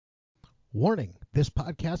Warning, this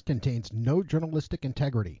podcast contains no journalistic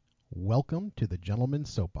integrity. Welcome to the Gentleman's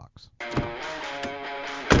Soapbox. You don't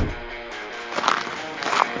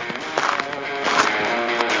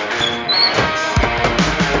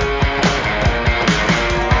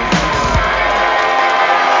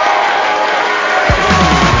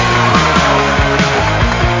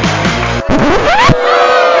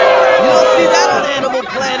see that on Animal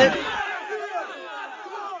Planet.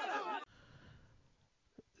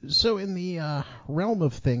 So in the realm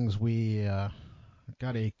of things, we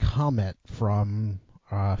got a comment from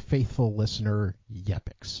faithful listener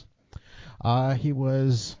Yepix. He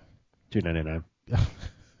was $2.99.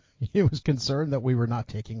 he was concerned that we were not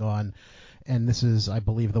taking on, and this is, I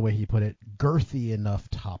believe, the way he put it, girthy enough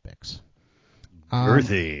topics.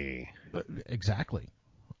 Girthy. Exactly.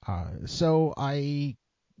 So I,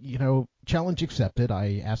 challenge accepted.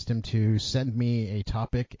 I asked him to send me a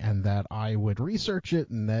topic and that I would research it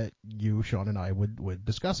and that you, Sean, and I would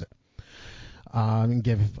discuss it and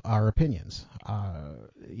give our opinions.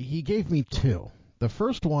 He gave me two. The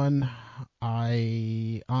first one,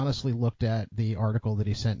 I honestly looked at the article that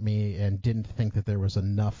he sent me and didn't think that there was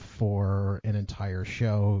enough for an entire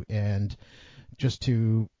show. And just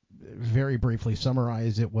to very briefly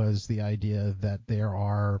summarize, it was the idea that there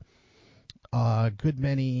are a good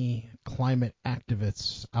many climate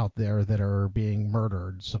activists out there that are being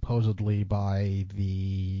murdered, supposedly by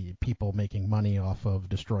the people making money off of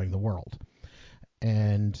destroying the world.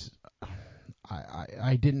 And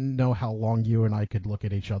I didn't know how long you and I could look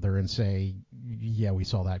at each other and say, yeah, we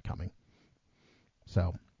saw that coming.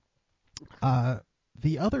 So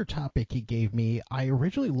the other topic he gave me, I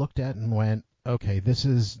originally looked at and went, okay, this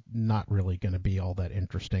is not really going to be all that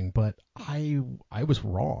interesting, but I was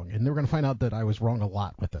wrong, and they were going to find out that I was wrong a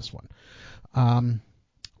lot with this one.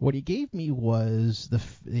 What he gave me was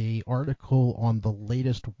the article on the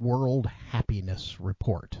latest World Happiness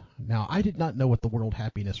Report. Now, I did not know what the World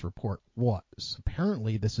Happiness Report was.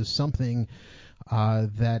 Apparently, this is something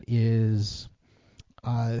that is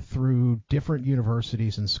through different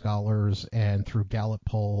universities and scholars and through Gallup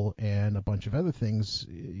poll and a bunch of other things,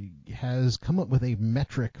 has come up with a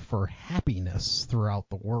metric for happiness throughout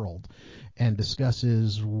the world and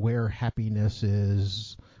discusses where happiness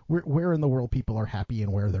is, where in the world people are happy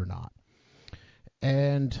and where they're not.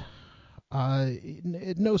 And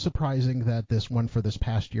no surprising that this one for this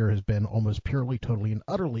past year has been almost purely, totally, and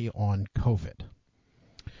utterly on COVID.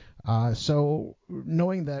 So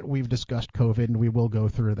knowing that we've discussed COVID, and we will go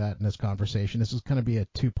through that in this conversation, this is going to be a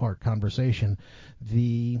two-part conversation.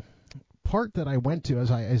 The part that I went to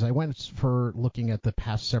as I went for looking at the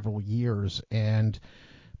past several years, and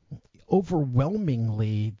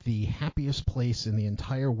overwhelmingly the happiest place in the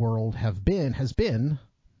entire world has been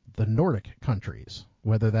the Nordic countries,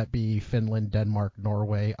 whether that be Finland, Denmark,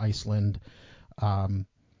 Norway, Iceland,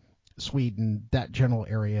 Sweden. That general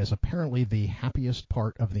area is apparently the happiest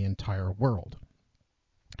part of the entire world.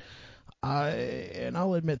 And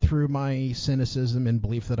I'll admit, through my cynicism and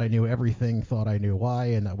belief that I knew everything, thought I knew why,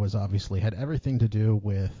 and that was obviously had everything to do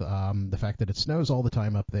with the fact that it snows all the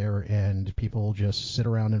time up there, and people just sit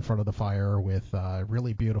around in front of the fire with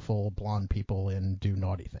really beautiful blonde people and do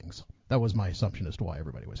naughty things. That was my assumption as to why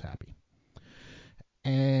everybody was happy.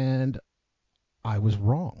 And I was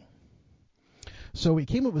wrong. So we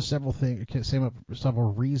came up with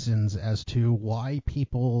several reasons as to why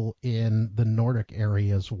people in the Nordic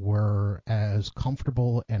areas were as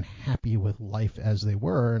comfortable and happy with life as they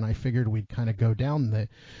were, and I figured we'd kind of go down that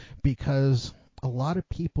because a lot of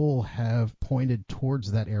people have pointed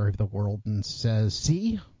towards that area of the world and says,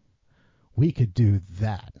 see, we could do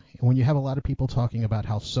that. And when you have a lot of people talking about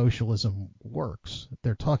how socialism works,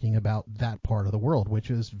 they're talking about that part of the world,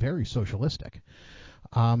 which is very socialistic.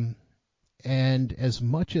 And as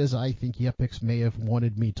much as I think Yepix may have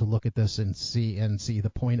wanted me to look at this and see the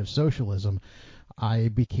point of socialism, I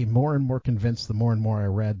became more and more convinced the more and more I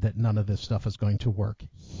read that none of this stuff is going to work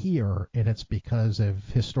here, and it's because of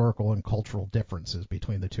historical and cultural differences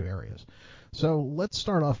between the two areas. So let's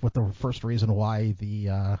start off with the first reason why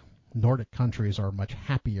the Nordic countries are much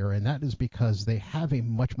happier, and that is because they have a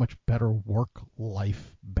much, much better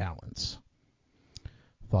work-life balance.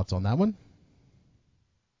 Thoughts on that one?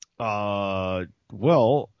 I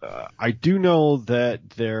do know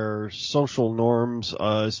that their social norms,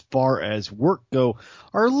 as far as work go,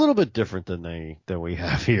 are a little bit different than we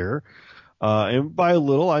have here. And by a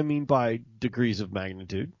little, I mean by degrees of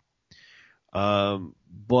magnitude. I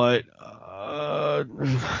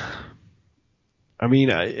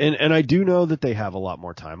do know that they have a lot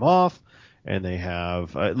more time off, and they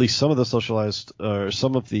have at least some of the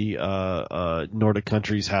Nordic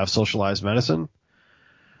countries have socialized medicine.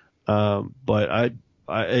 But I,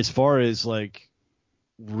 as far as like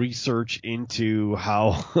research into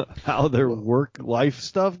how their work life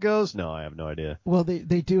stuff goes, no, I have no idea. Well,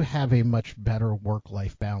 they do have a much better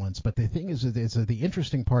work-life balance, but the thing is the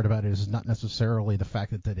interesting part about it is not necessarily the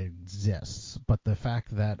fact that it exists, but the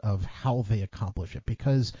fact that of how they accomplish it.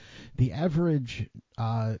 Because the average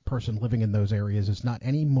person living in those areas is not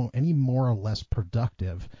any more or less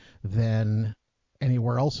productive than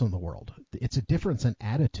anywhere else in the world. It's a difference in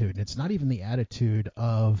attitude. It's not even the attitude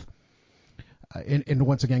of and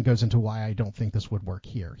once again goes into why I don't think this would work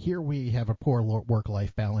here. Here we have a poor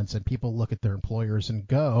work-life balance, and people look at their employers and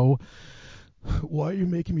go, "Why are you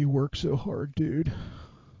making me work so hard, dude?"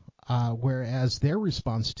 Whereas their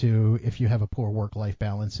response to if you have a poor work-life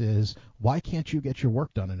balance is, "Why can't you get your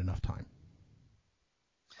work done in enough time?"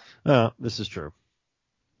 This is true.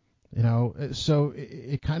 So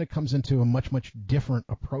it kind of comes into a much different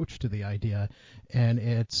approach to the idea, and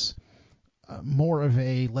it's more of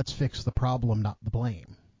a let's fix the problem, not the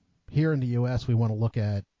blame. Here in the U.S., we want to look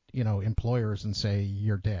at employers and say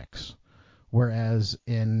you're dicks. Whereas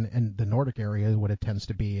in the Nordic area, what it tends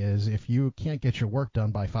to be is if you can't get your work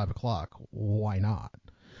done by 5 o'clock, why not?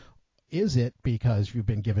 Is it because you've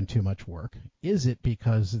been given too much work? Is it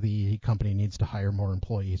because the company needs to hire more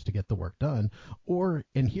employees to get the work done? Or,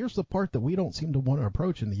 and here's the part that we don't seem to want to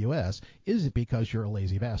approach in the U.S., is it because you're a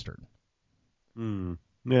lazy bastard?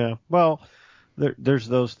 Yeah. Well, there's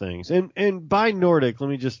those things. And by Nordic, let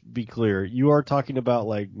me just be clear. You are talking about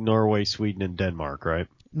like Norway, Sweden, and Denmark, right?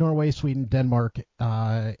 Norway, Sweden, Denmark,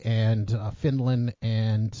 and Finland,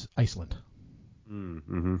 and Iceland.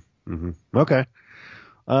 Okay.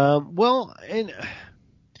 Well, and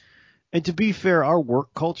to be fair, our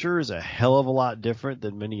work culture is a hell of a lot different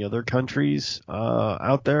than many other countries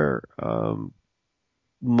out there.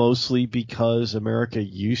 Mostly because America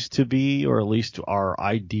used to be, or at least our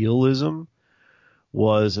idealism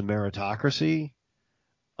was a meritocracy.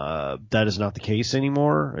 That is not the case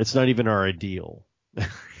anymore. It's not even our ideal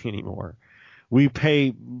anymore. We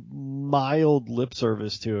pay mild lip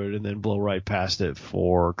service to it and then blow right past it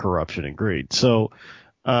for corruption and greed. So,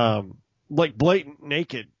 like blatant,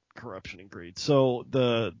 naked corruption and greed. So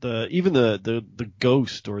even the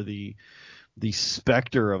ghost or the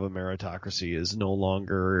specter of a meritocracy is no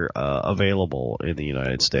longer available in the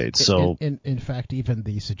United States. So, in fact, even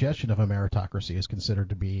the suggestion of a meritocracy is considered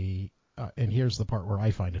to be, and here's the part where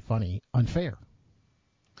I find it funny, unfair.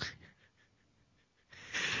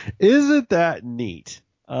 Isn't that neat?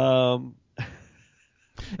 And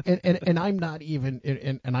I'm not even,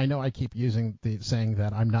 and I know I keep saying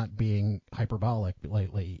that I'm not being hyperbolic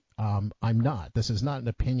lately. I'm not. This is not an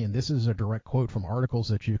opinion. This is a direct quote from articles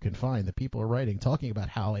that you can find that people are writing talking about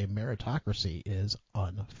how a meritocracy is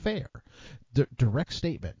unfair. Direct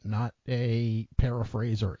statement, not a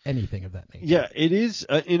paraphrase or anything of that nature. Yeah, it is.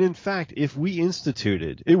 And in fact, if we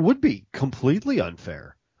instituted, it would be completely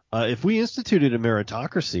unfair. If we instituted a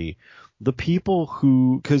meritocracy, the people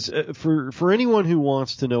who, because for anyone who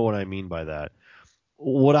wants to know what I mean by that,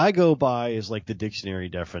 what I go by is like the dictionary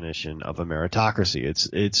definition of a meritocracy.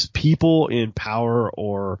 It's people in power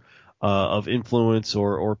or of influence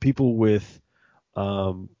or people with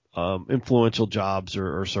influential jobs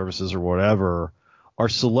or services or whatever are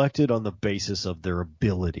selected on the basis of their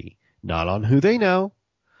ability, not on who they know,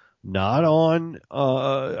 not on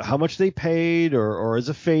how much they paid or as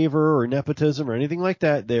a favor or nepotism or anything like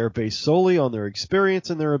that. They are based solely on their experience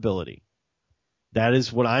and their ability. That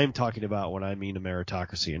is what I'm talking about when I mean a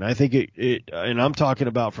meritocracy. And I think and I'm talking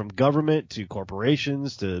about from government to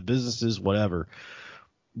corporations to businesses, whatever.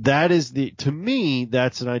 That is to me,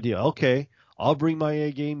 that's an idea. Okay, I'll bring my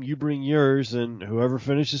A game, you bring yours, and whoever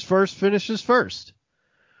finishes first finishes first.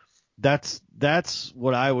 That's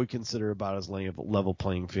what I would consider about as level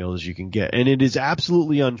playing field as you can get. And it is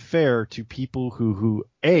absolutely unfair to people who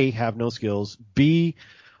A, have no skills, B,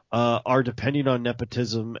 are depending on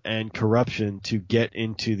nepotism and corruption to get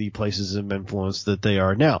into the places of influence that they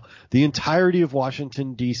are now. The entirety of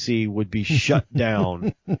Washington, D.C. would be shut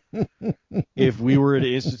down if we were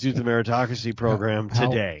to institute the meritocracy program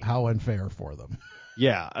today. How unfair for them.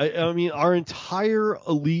 Yeah, I mean, our entire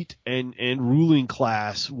elite and ruling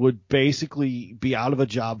class would basically be out of a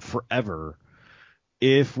job forever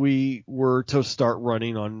if we were to start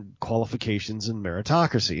running on qualifications and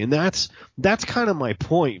meritocracy. And that's kind of my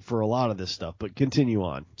point for a lot of this stuff, but continue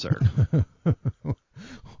on, sir.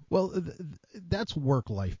 Well, that's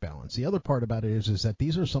work-life balance. The other part about it is that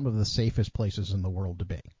these are some of the safest places in the world to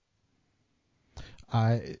be.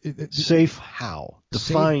 Safe how?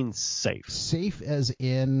 Define safe. Safe as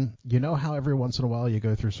in, you know how every once in a while you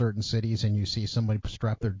go through certain cities and you see somebody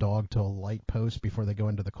strap their dog to a light post before they go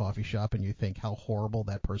into the coffee shop, and you think how horrible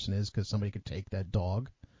that person is because somebody could take that dog.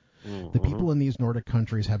 Mm-hmm. The people in these Nordic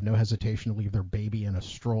countries have no hesitation to leave their baby in a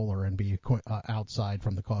stroller and be outside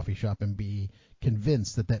from the coffee shop and be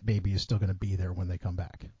convinced that that baby is still going to be there when they come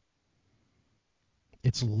back.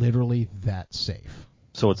 It's literally that safe.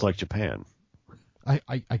 So it's like Japan.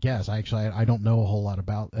 I guess. I don't know a whole lot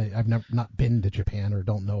about. I've not been to Japan or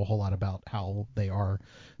don't know a whole lot about how they are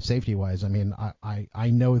safety wise. I mean,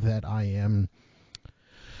 I know that I am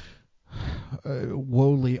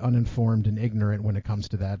woefully uninformed and ignorant when it comes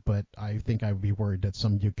to that, but I think I would be worried that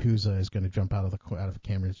some yakuza is going to jump out of the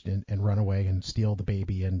cameras and run away and steal the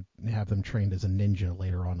baby and have them trained as a ninja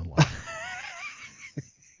later on in life.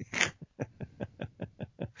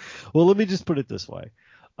 Well, let me just put it this way.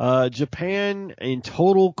 Japan in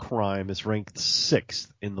total crime is ranked 6th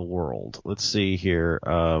in the world. Let's see here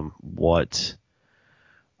what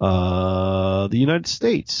the United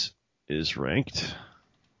States is ranked.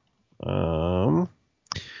 The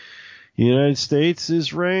United States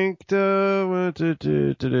is ranked. Oh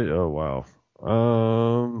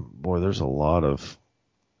wow. Boy, there's a lot of.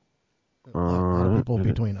 A lot of people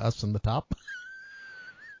between us and the top.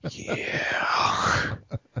 Yeah.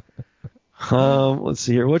 Let's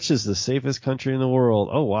see here. Which is the safest country in the world?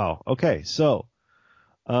 Oh wow. Okay, so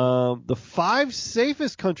the 5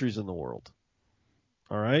 safest countries in the world.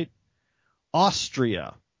 All right.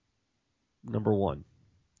 Austria, number 1.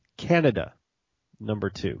 Canada, number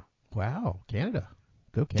 2. Wow, Canada.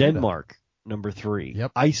 Go Canada. Denmark, number 3.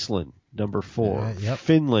 Yep. Iceland, number 4. Yep.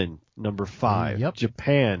 Finland, number 5. Yep.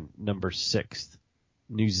 Japan, number 6.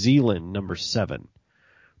 New Zealand, number 7.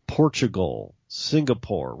 Portugal,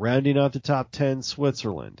 Singapore, rounding out the top 10,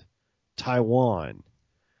 Switzerland, Taiwan.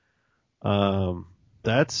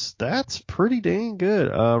 That's pretty dang good.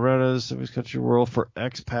 Around the safest country in the world for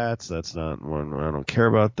expats. That's not one. I don't care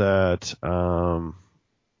about that.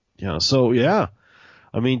 So yeah,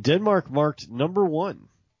 I mean Denmark marked number 1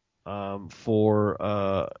 for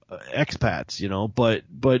expats.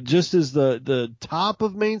 But just as the top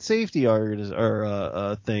of main safety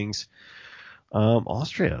things.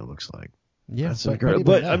 Austria looks like. Yeah, that's but incredible.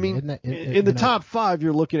 But I mean, in the top 5,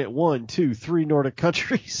 you're looking at 1, 2, 3 Nordic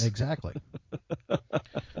countries. Exactly.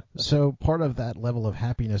 So part of that level of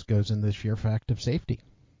happiness goes in the sheer fact of safety.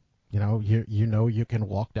 You can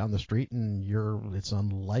walk down the street and it's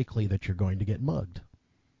unlikely that you're going to get mugged.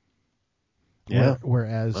 Yeah.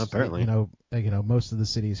 Whereas, apparently, most of the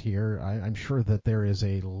cities here, I'm sure that there is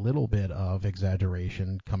a little bit of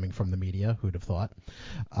exaggeration coming from the media. Who'd have thought?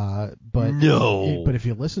 But no. But if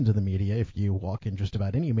you listen to the media, if you walk in just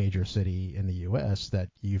about any major city in the U.S., that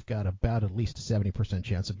you've got about at least a 70%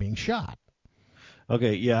 chance of being shot.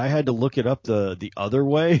 Okay, yeah, I had to look it up the other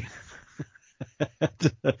way.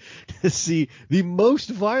 To see the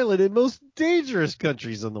most violent and most dangerous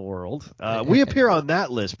countries in the world. We appear on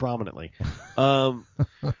that list prominently.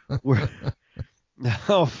 We're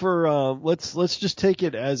now let's just take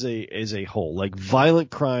it as a whole, like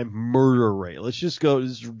violent crime, murder rate. Let's just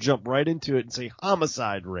jump right into it and say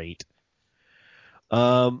homicide rate.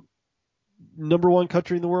 Number 1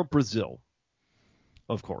 country in the world, Brazil,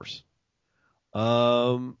 of course.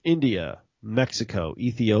 India, Mexico,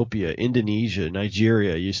 Ethiopia, Indonesia,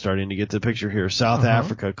 Nigeria. You're starting to get the picture here. South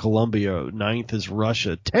Africa, Colombia. 9th is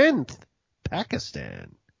Russia. 10th,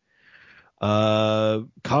 Pakistan.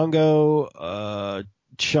 Congo,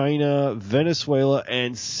 China, Venezuela,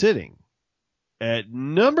 and sitting at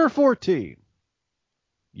number 14,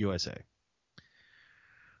 USA.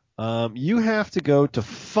 You have to go to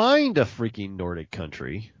find a freaking Nordic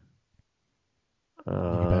country. You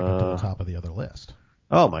get back up to the top of the other list.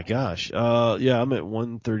 Oh my gosh. Yeah, I'm at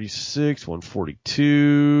 136,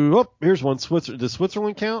 142. Oh, here's one. Does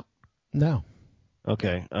Switzerland count? No.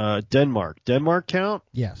 Okay. Denmark. Denmark count?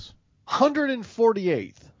 Yes.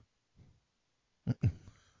 148th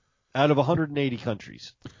out of 180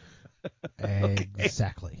 countries. Okay.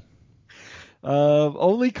 Exactly.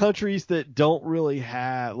 Only countries that don't really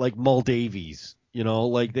have, like Maldives,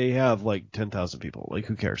 like they have like 10,000 people. Like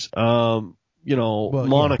who cares? Monaco.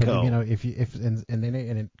 Yeah, but, if in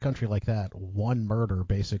a country like that, one murder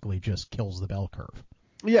basically just kills the bell curve.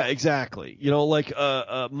 Yeah, exactly.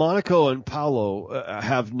 Monaco and Paolo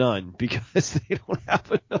have none because they don't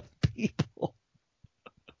have enough people.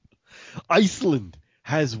 Iceland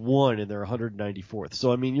has 1 and they're 194th.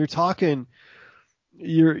 So I mean, you're talking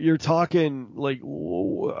you're talking like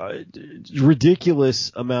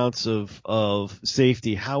ridiculous amounts of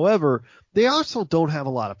safety. However, they also don't have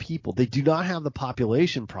a lot of people. They do not have the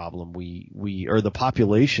population problem we or the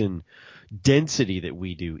population density that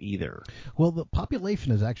we do either. Well, the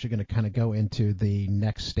population is actually going to kind of go into the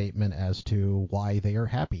next statement as to why they are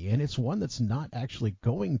happy, and it's one that's not actually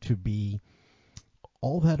going to be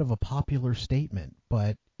all that of a popular statement,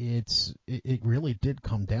 but it really did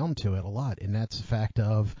come down to it a lot, and that's the fact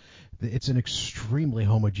of it's an extremely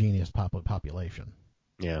homogeneous population.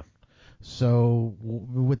 Yeah. So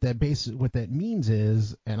what that means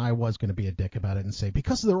is, and I was going to be a dick about it and say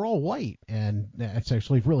because they're all white, and it's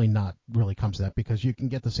actually really not really comes to that, because you can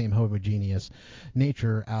get the same homogeneous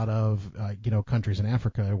nature out of countries in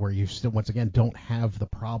Africa where you still once again don't have the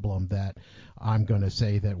problem that I'm going to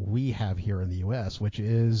say that we have here in the U.S., which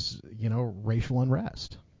is racial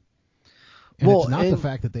unrest. And it's not the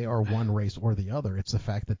fact that they are one race or the other. It's the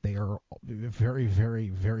fact that they are very, very,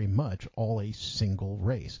 very much all a single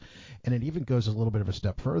race. And it even goes a little bit of a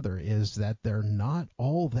step further, is that they're not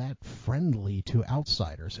all that friendly to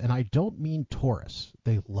outsiders. And I don't mean tourists.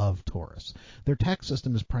 They love tourists. Their tax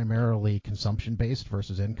system is primarily consumption-based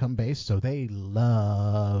versus income-based, so they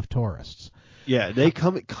love tourists. Yeah, they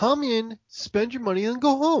come in, spend your money, and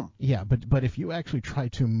go home. Yeah, but if you actually try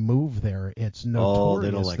to move there, it's notorious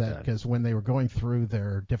they don't like that. Because when they were going through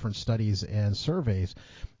their different studies and surveys,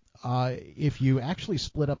 if you actually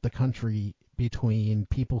split up the country between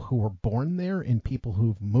people who were born there and people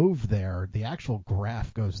who've moved there, the actual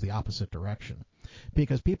graph goes the opposite direction.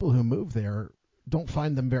 Because people who move there don't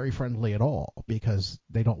find them very friendly at all because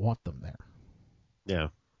they don't want them there. Yeah.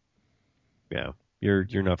 Yeah.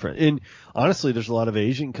 You're not friendly. And honestly, there's a lot of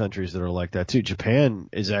Asian countries that are like that too. Japan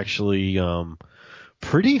is actually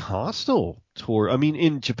pretty hostile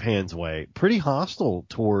in Japan's way, pretty hostile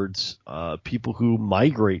towards people who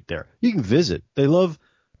migrate there. You can visit. They love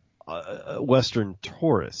Western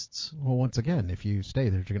tourists. Well, once again, if you stay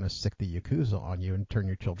there, you're going to sick the Yakuza on you and turn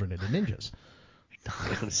your children into ninjas.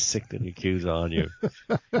 They're going to sick the Yakuza on you.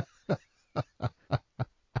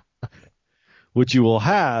 What you will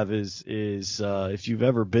have is if you've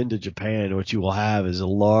ever been to Japan, what you will have is a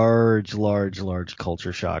large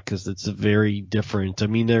culture shock, because it's very different. I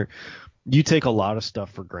mean, you take a lot of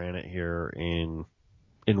stuff for granted here in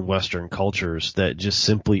Western cultures that just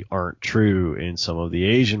simply aren't true in some of the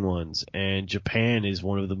Asian ones. And Japan is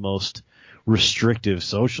one of the most restrictive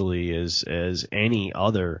socially as any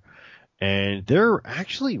other, and they're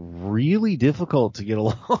actually really difficult to get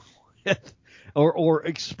along with. Or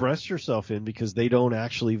express yourself in, because they don't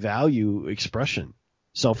actually value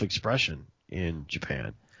self-expression in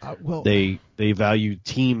Japan. They value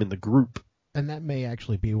team and the group. And that may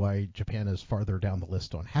actually be why Japan is farther down the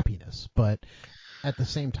list on happiness. But at the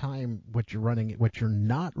same time, what you're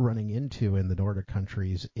not running into in the Nordic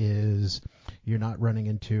countries is you're not running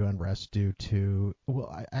into unrest due to,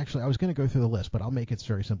 I was going to go through the list, but I'll make it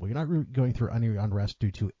very simple. You're not going through any unrest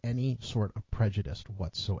due to any sort of prejudice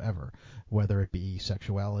whatsoever, whether it be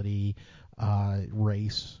sexuality,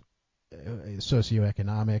 race,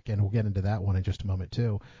 socioeconomic, and we'll get into that one in just a moment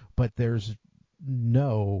too. But there's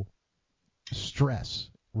no stress,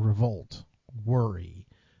 revolt, worry,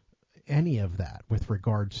 any of that with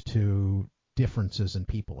regards to differences in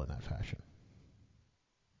people in that fashion.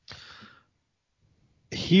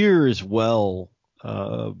 Here as well,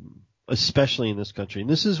 especially in this country, and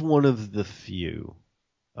this is one of the few.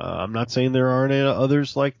 I'm not saying there aren't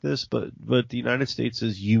others like this, but the United States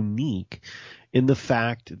is unique in the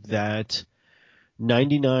fact that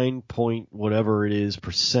 99 point whatever it is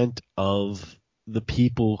 % of the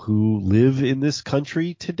people who live in this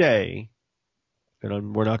country today,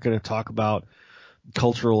 and we're not going to talk about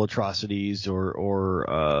cultural atrocities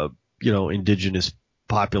or indigenous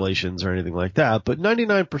populations or anything like that, but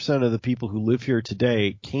 99% of the people who live here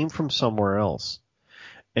today came from somewhere else.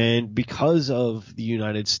 And because of the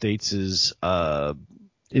United States'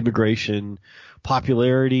 immigration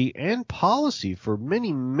popularity and policy for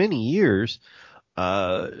many, many years,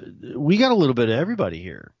 we got a little bit of everybody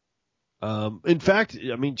here. In fact,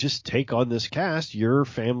 I mean, just take on this cast. Your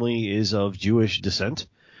family is of Jewish descent.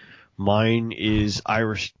 Mine is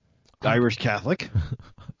Irish Catholic.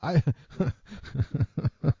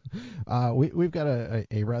 We've got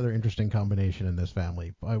a rather interesting combination in this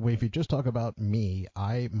family. If you just talk about me,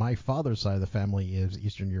 my father's side of the family is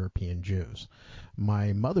Eastern European Jews.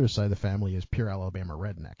 My mother's side of the family is pure Alabama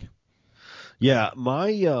redneck. Yeah,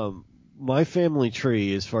 my family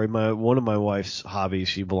tree is for one of my wife's hobbies.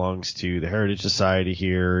 She belongs to the Heritage Society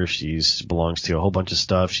here. She belongs to a whole bunch of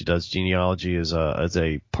stuff. She does genealogy as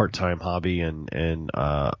a part-time hobby, and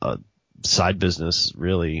side business,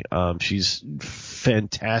 really. She's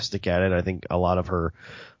fantastic at it. I think a lot of her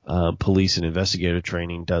police and investigative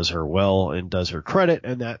training does her well and does her credit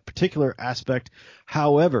in that particular aspect.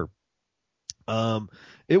 However,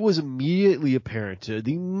 it was immediately apparent to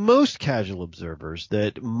the most casual observers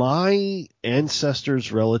that my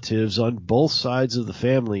ancestors' relatives on both sides of the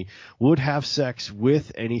family would have sex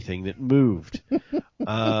with anything that moved.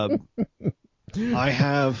 I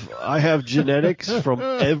have genetics from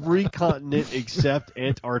every continent except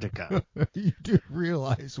Antarctica. You do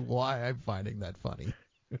realize why I'm finding that funny.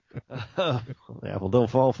 The apple don't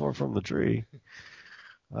fall far from the tree.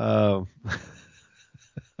 I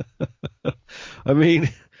mean,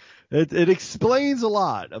 it explains a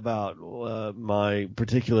lot about my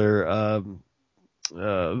particular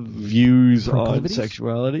views on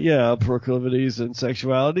sexuality. Yeah, proclivities and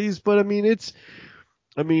sexualities. But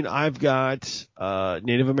I've got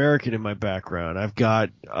Native American in my background. I've got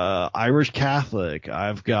Irish Catholic.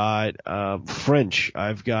 I've got French.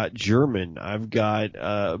 I've got German. I've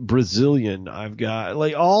got Brazilian. I've got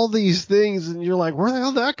like all these things, and you're like, where the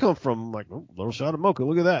hell did that come from? I'm like, oh, little shot of mocha.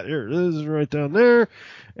 Look at that. Here it is, right down there.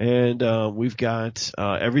 And we've got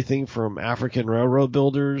everything from African railroad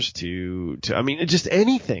builders to just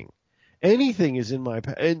anything. Anything is in my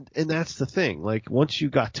and that's the thing. Like once you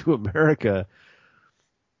got to America.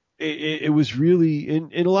 It was really,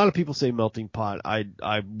 and a lot of people say melting pot. I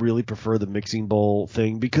really prefer the mixing bowl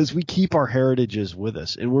thing because we keep our heritages with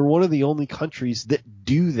us, and we're one of the only countries that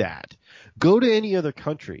do that. Go to any other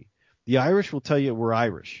country. The Irish will tell you we're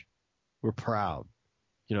Irish. We're proud.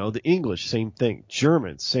 The English, same thing.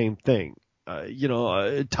 Germans, same thing.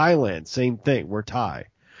 Thailand, same thing. We're Thai.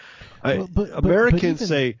 Americans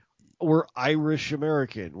say we're Irish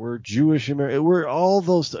American. We're Jewish American. We're all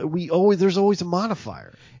those. There's always a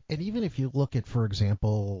modifier. And even if you look at, for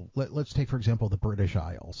example, let's take, for example, the British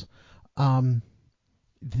Isles.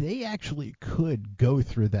 They actually could go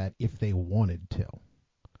through that if they wanted to.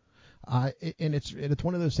 And it's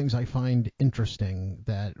one of those things I find interesting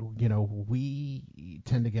that, we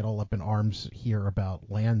tend to get all up in arms here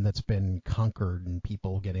about land that's been conquered and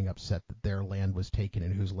people getting upset that their land was taken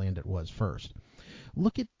and whose land it was first.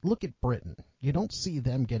 Look at Britain. You don't see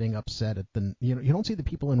them getting upset at you don't see the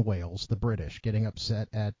people in Wales, the British, getting upset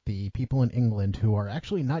at the people in England who are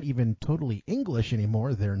actually not even totally English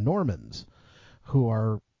anymore. They're Normans, who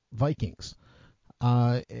are Vikings.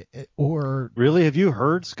 Or really, have you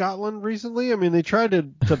heard Scotland recently? I mean, they tried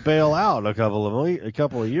to bail out a couple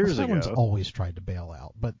of years ago. Scotland's always tried to bail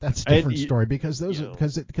out, but that's a different story because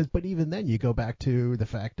but even then you go back to the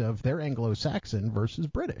fact of they're Anglo-Saxon versus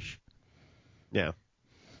British. Yeah.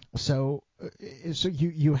 So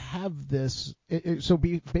you have this.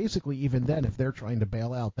 Basically, even then, if they're trying to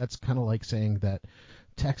bail out, that's kind of like saying that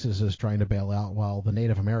Texas is trying to bail out while the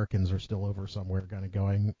Native Americans are still over somewhere, kind of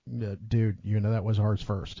going, dude, that was ours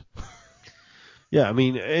first. Yeah, I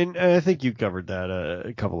mean, and I think you covered that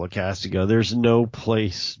a couple of casts ago. There's no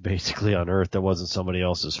place basically on Earth that wasn't somebody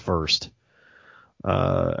else's first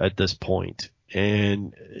at this point,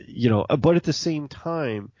 and but at the same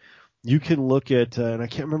time. You can look at, and I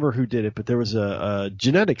can't remember who did it, but there was a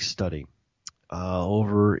genetics study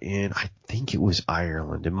over in, I think it was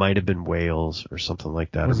Ireland. It might have been Wales or something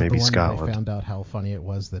like that, or maybe Scotland. They found out how funny it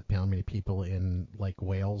was that how many people in like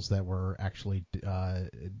Wales that were actually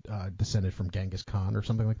descended from Genghis Khan or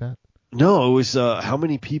something like that? No, it was how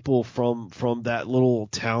many people from that little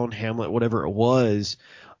town, hamlet, whatever it was,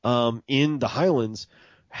 in the Highlands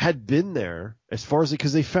had been there as far as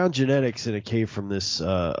because they found genetics in a cave from this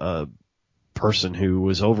person who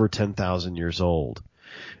was over 10,000 years old,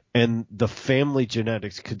 and the family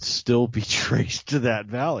genetics could still be traced to that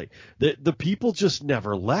valley. The people just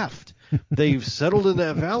never left. They've settled in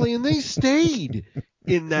that valley and they stayed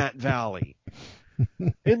in that valley,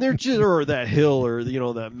 and they're just or that hill or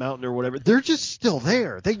that mountain or whatever. They're just still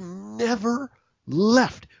there. They never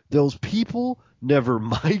left. Those people never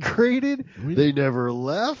migrated. They never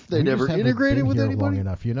left. They never integrated with anybody. Long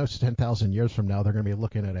enough. 10,000 years from now, they're going to be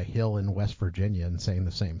looking at a hill in West Virginia and saying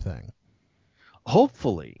the same thing.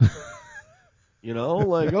 Hopefully.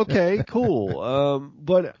 Okay, cool.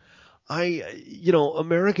 But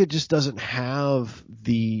America just doesn't have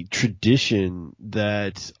the tradition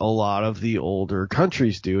that a lot of the older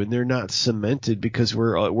countries do, and they're not cemented because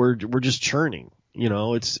we're just churning.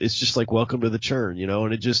 It's just like welcome to the churn,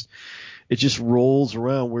 and it just rolls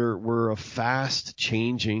around. We're a fast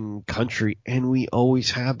changing country, and we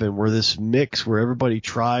always have been. We're this mix where everybody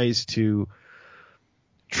tries to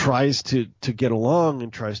get along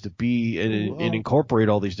and tries to be and incorporate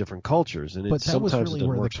all these different cultures. And but that sometimes was really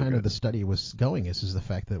where the the study was going is the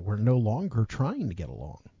fact that we're no longer trying to get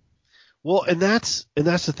along. Well, and that's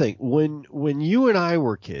the thing. When you and I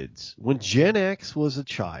were kids, when Gen X was a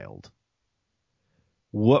child,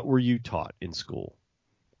 what were you taught in school?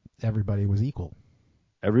 Everybody was equal.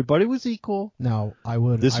 Everybody was equal. Now,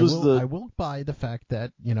 This was I the will buy the fact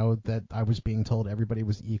that, that I was being told everybody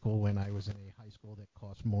was equal when I was in a high school that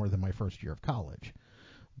cost more than my first year of college.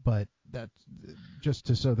 But that's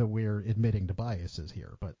just so that we're admitting to biases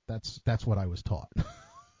here. But that's what I was taught.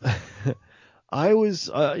 I was,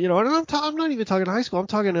 and I'm not even talking high school. I'm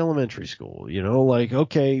talking elementary school. Like,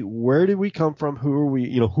 okay, where did we come from? Who are we?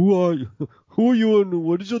 Who are you, and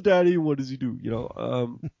what is your daddy, and what does he do?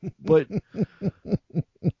 But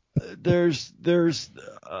there's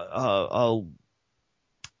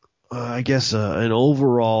I guess an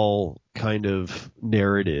overall kind of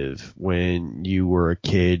narrative when you were a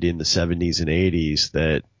kid in the 70s and 80s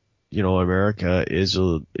that America is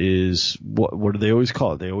what do they always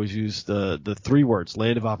call it? They always use the three words: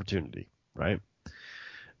 land of opportunity, right?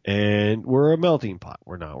 And we're a melting pot.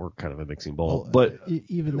 We're not. We're kind of a mixing bowl. Well, But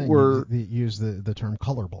even then, we're use the term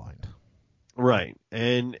colorblind. right.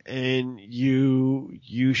 And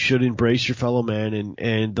you should embrace your fellow man.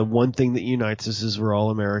 And the one thing that unites us is we're all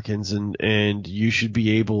Americans, and you should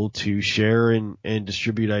be able to share and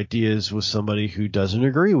distribute ideas with somebody who doesn't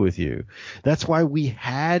agree with you. That's why we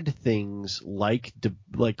had things like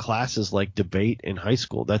classes like debate in high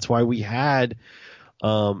school. That's why we had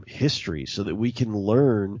history, so that we can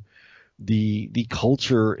learn the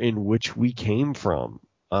culture in which we came from,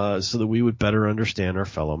 so that we would better understand our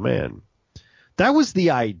fellow man. That was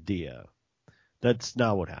the idea. That's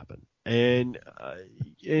not what happened, and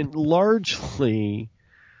largely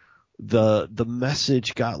the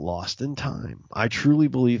message got lost in time. I truly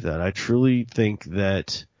believe that. I truly think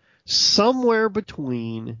that somewhere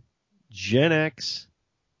between Gen X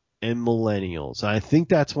and millennials, I think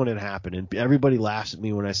that's when it happened. And everybody laughs at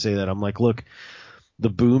me when I say that. I'm like, look, the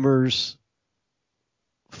boomers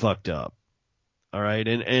fucked up. All right.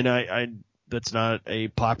 And I that's not a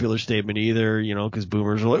popular statement either, because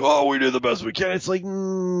boomers are like, oh, we did the best we can. It's like,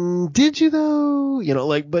 did you though?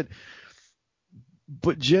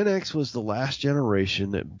 But Gen X was the last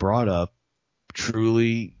generation that brought up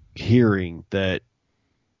truly hearing that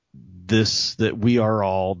we are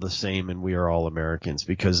all the same and we are all Americans,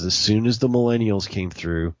 because as soon as the millennials came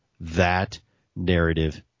through, that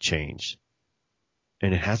narrative changed,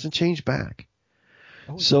 and it hasn't changed back.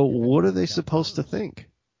 So what are they supposed to think?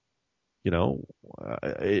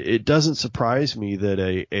 It doesn't surprise me that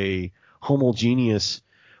a homogeneous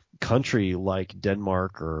country like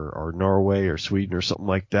Denmark or Norway or Sweden or something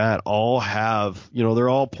like that all have, they're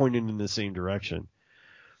all pointing in the same direction.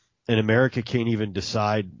 And America can't even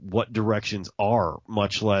decide what directions are,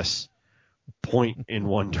 much less point in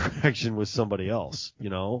one direction with somebody else.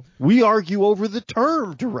 We argue over the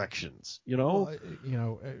term directions. Well,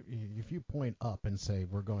 if you point up and say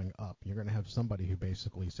we're going up, you're going to have somebody who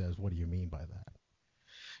basically says, "What do you mean by that?"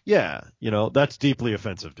 Yeah, that's deeply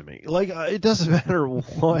offensive to me. Like, it doesn't matter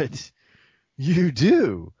what you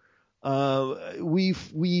do. We're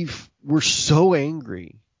so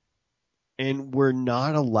angry, and we're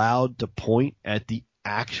not allowed to point at the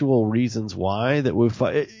actual reasons why that we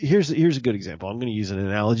fight. Here's a good example. I'm going to use an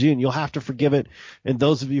analogy, and you'll have to forgive it. And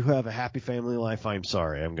those of you who have a happy family life, I'm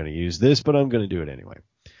sorry. I'm going to use this, but I'm going to do it anyway.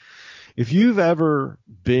 If you've ever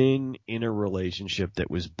been in a relationship that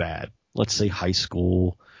was bad, let's say high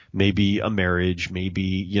school, maybe a marriage,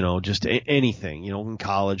 maybe, just anything, in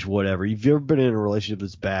college, whatever. You've ever been in a relationship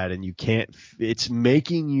that's bad and it's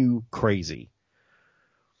making you crazy.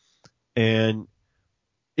 And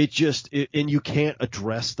and you can't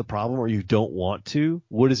address the problem, or you don't want to.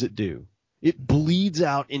 What does it do? It bleeds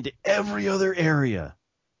out into every other area,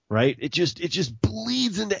 right? It just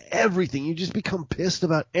bleeds into everything. You just become pissed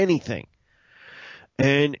about anything.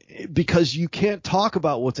 And because you can't talk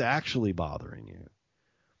about what's actually bothering you,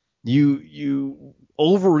 you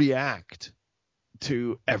overreact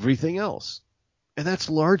to everything else. And that's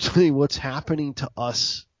largely what's happening to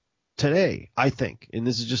us today, I think. And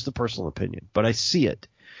this is just a personal opinion, but I see it.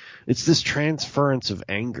 It's this transference of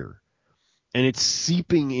anger, and it's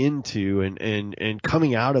seeping into and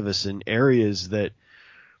coming out of us in areas that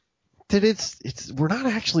we're not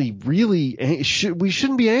actually really, we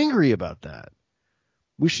shouldn't be angry about that.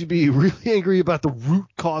 We should be really angry about the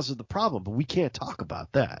root cause of the problem, but we can't talk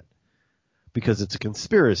about that because it's a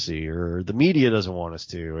conspiracy, or the media doesn't want us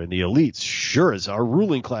to, and the elites our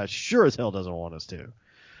ruling class sure as hell doesn't want us to.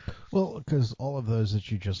 Well, because all of those that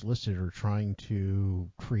you just listed are trying to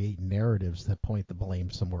create narratives that point the blame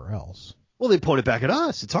somewhere else. Well, they point it back at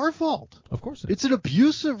us. It's our fault. Of course it is. It's an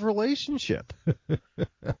abusive relationship.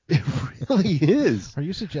 It really is. Are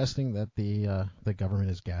you suggesting that the government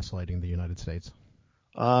is gaslighting the United States?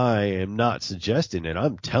 I am not suggesting it.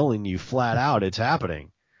 I'm telling you flat out it's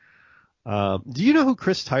happening. Do you know who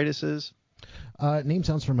Chris Titus is? Name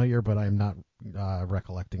sounds familiar, but I'm not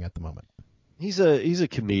recollecting at the moment. He's a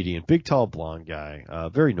comedian, big, tall, blonde guy,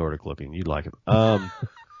 very Nordic looking. You'd like him.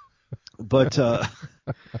 But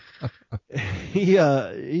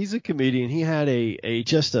he's a comedian. He had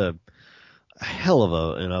just a hell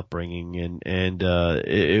of an upbringing, and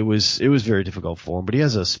it was very difficult for him. But he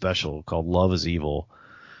has a special called Love is Evil.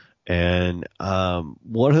 And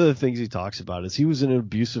one of the things he talks about is he was in an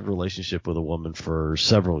abusive relationship with a woman for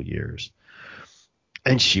several years,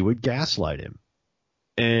 and she would gaslight him.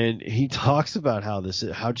 And he talks about how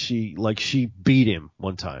she beat him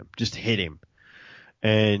one time, just hit him,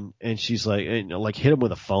 and she's like hit him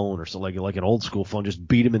with a phone or something, like an old school phone, just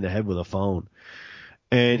beat him in the head with a phone.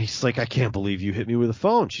 And he's like, I can't believe you hit me with a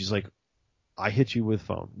phone. She's like, I hit you with a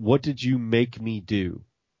phone. What did you make me do?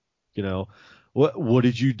 What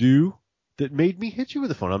did you do that made me hit you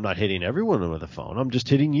with a phone? I'm not hitting everyone with a phone. I'm just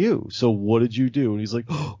hitting you. So what did you do? And he's like,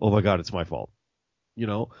 oh my God, it's my fault.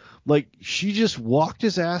 She just walked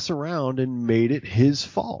his ass around and made it his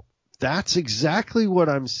fault. That's exactly what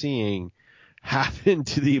I'm seeing happen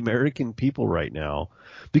to the American people right now.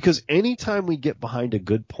 Because anytime we get behind a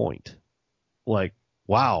good point, like,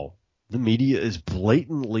 wow, the media is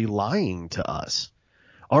blatantly lying to us.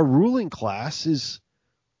 Our ruling class is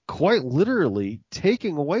quite literally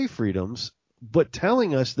taking away freedoms, but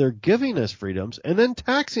telling us they're giving us freedoms and then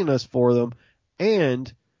taxing us for them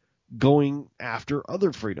and going after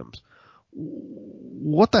other freedoms.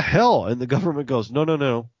 What the hell? And the government goes,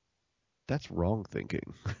 no, that's wrong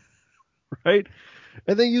thinking. Right?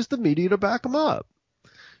 And they use the media to back them up.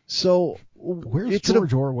 So where's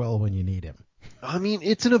George Orwell when you need him? I mean,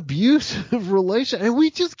 it's an abusive relation, and we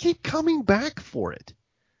just keep coming back for it.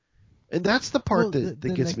 And that's the part that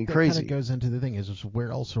gets me crazy. That kind of goes into the thing is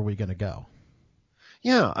where else are we going to go?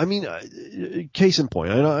 Yeah, I mean, case in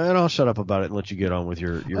point, and I'll shut up about it and let you get on with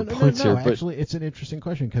your points here. But actually, it's an interesting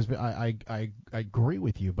question because I agree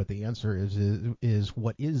with you, but the answer is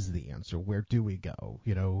what is the answer? Where do we go?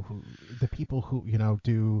 The people who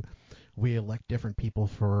do we elect different people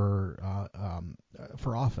for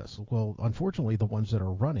office? Well, unfortunately, the ones that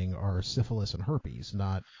are running are syphilis and herpes,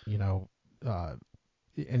 not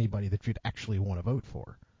anybody that you'd actually want to vote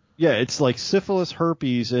for. Yeah, it's like syphilis,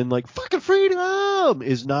 herpes, and like fucking freedom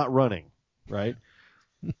is not running, right?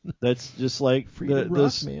 That's just like freedom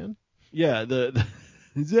rock, man. Yeah,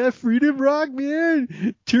 is that freedom rock,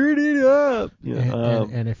 man? Turn it up. Yeah,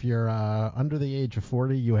 and if you're under the age of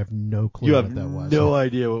 40, you have no clue you what have that was. No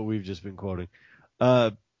idea what we've just been quoting.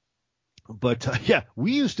 But yeah,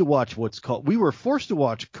 we were forced to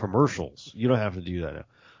watch commercials. You don't have to do that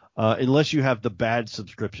now, unless you have the bad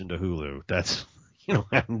subscription to Hulu. That's you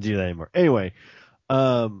don't have to do that anymore. Anyway,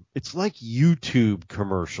 it's like YouTube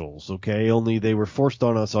commercials, okay? Only they were forced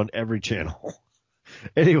on us on every channel.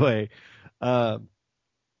 Anyway, where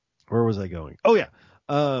was I going? Oh yeah,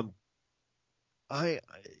 the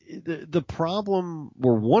problem,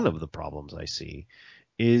 or one of the problems I see,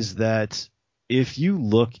 is that if you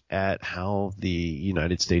look at how the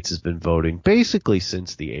United States has been voting basically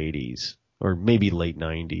since the 80s or maybe late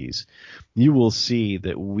 90s, you will see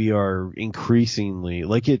that we are increasingly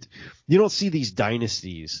you don't see these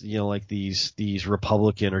dynasties, like these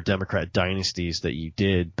Republican or Democrat dynasties that you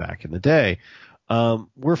did back in the day.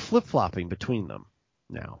 We're flip-flopping between them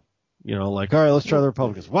now. All right, let's try the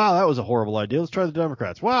Republicans. Wow, that was a horrible idea. Let's try the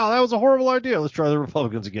Democrats. Wow, that was a horrible idea. Let's try the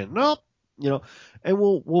Republicans again. Nope. And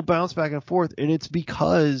we'll bounce back and forth, and it's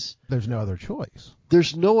because there's no other choice.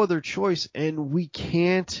 There's no other choice, and we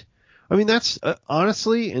can't. I mean, that's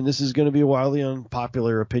honestly, and this is going to be a wildly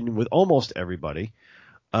unpopular opinion with almost everybody.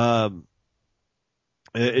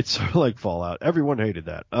 It's sort of like Fallout. Everyone hated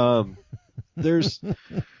that.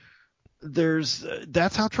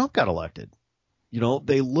 That's how Trump got elected.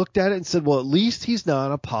 They looked at it and said, well, at least he's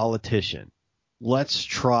not a politician. Let's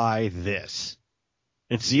try this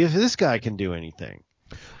and see if this guy can do anything.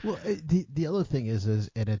 Well, the other thing is,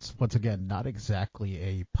 and it's once again not exactly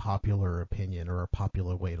a popular opinion or a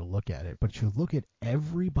popular way to look at it, but you look at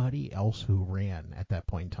everybody else who ran at that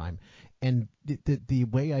point in time, and the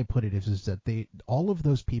way I put it is that all of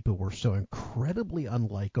those people were so incredibly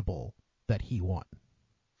unlikable that he won.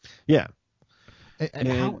 Yeah. And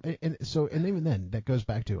even then, that goes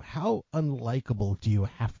back to how unlikable do you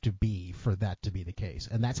have to be for that to be the case?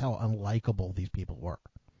 And that's how unlikable these people were.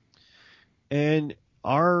 And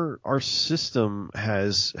our system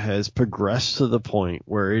has progressed to the point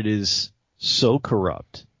where it is so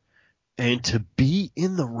corrupt, and to be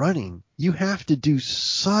in the running, you have to do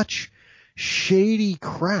such shady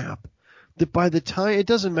crap that by the time, it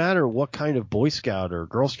doesn't matter what kind of Boy Scout or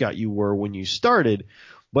Girl Scout you were when you started,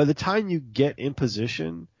 by the time you get in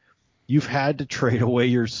position, you've had to trade away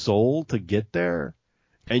your soul to get there,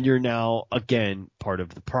 and you're now again part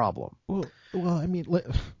of the problem. Well, I mean,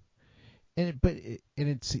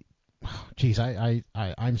 it's, geez,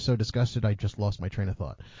 I'm so disgusted I just lost my train of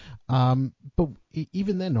thought. But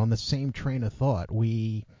even then, on the same train of thought,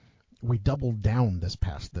 we doubled down this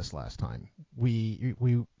last time. We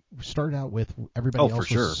started out with everybody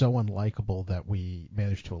else was so unlikable that we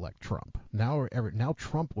managed to elect Trump. Now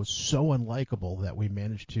Trump was so unlikable that we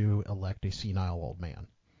managed to elect a senile old man.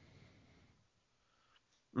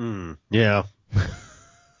 Yeah.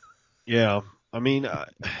 Yeah. I mean,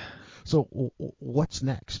 so what's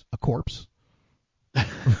next? A corpse?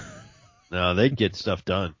 No, they get stuff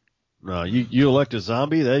done. No, you elect a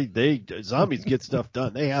zombie, they zombies get stuff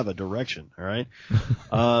done. They have a direction, all right?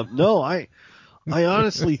 No, I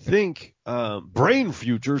honestly think Brain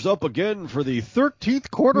Future's up again for the 13th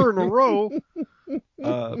quarter in a row.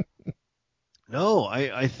 No,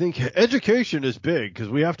 I think education is big because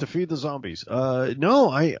we have to feed the zombies. No,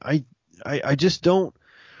 I just don't.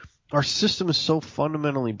 Our system is so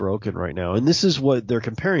fundamentally broken right now, and this is what they're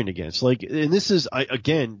comparing against. Like, and this is,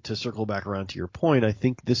 again, to circle back around to your point, I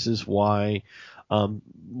think this is why,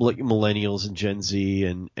 like millennials and Gen Z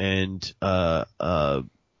and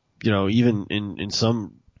even in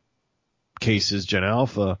some cases, Gen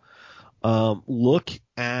Alpha, look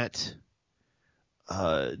at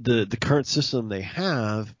the current system they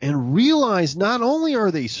have and realize not only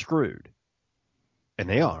are they screwed, and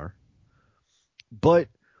they are, but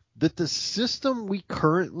that the system we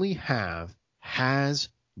currently have has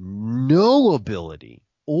no ability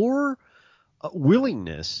or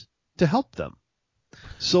willingness to help them.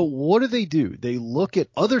 So what do? They look at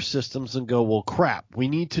other systems and go, well, crap, we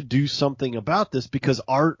need to do something about this because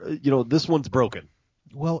this one's broken.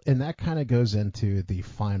 Well, and that kind of goes into the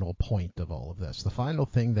final point of all of this. The final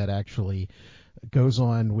thing that actually goes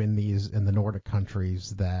on in the Nordic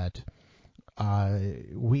countries that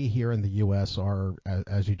we here in the U.S. are,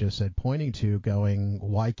 as you just said, pointing to, going,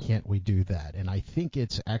 why can't we do that? And I think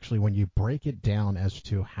it's actually when you break it down as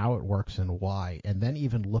to how it works and why, and then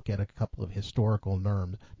even look at a couple of historical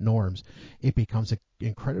norms, it becomes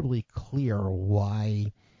incredibly clear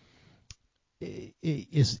why it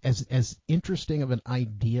is as interesting of an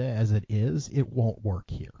idea as it is, it won't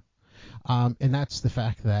work here. And that's the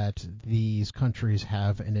fact that these countries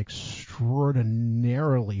have an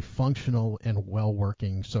extraordinarily functional and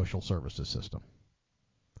well-working social services system.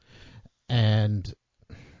 And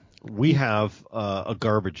we have a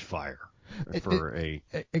garbage fire for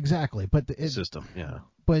exactly, but system, yeah.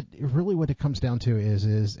 But really what it comes down to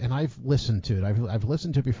is, and I've listened to it. I've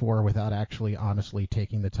listened to it before without actually honestly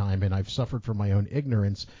taking the time, and I've suffered from my own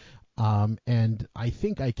ignorance. And I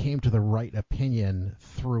think I came to the right opinion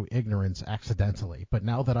through ignorance accidentally. But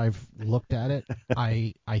now that I've looked at it,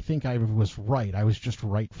 I think I was right. I was just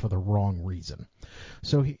right for the wrong reason.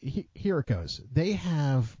 So here it goes. They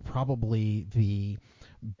have probably the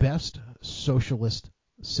best socialist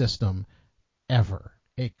system ever.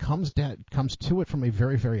 It comes to it from a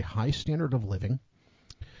very, very high standard of living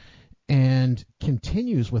and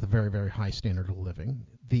continues with a very, very high standard of living.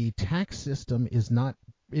 The tax system is not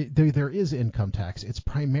there is income tax. It's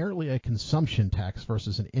primarily a consumption tax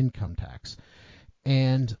versus an income tax.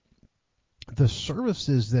 And the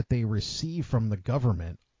services that they receive from the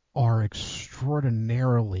government are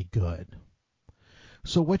extraordinarily good.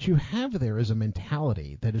 So what you have there is a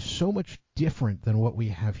mentality that is so much different than what we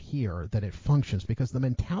have here that it functions, because the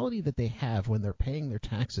mentality that they have when they're paying their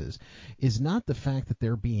taxes is not the fact that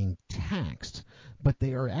they're being taxed, but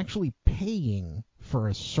they are actually paying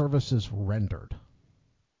for services rendered.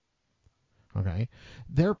 Okay,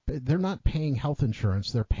 they're not paying health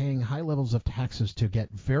insurance. They're paying high levels of taxes to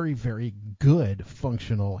get very, very good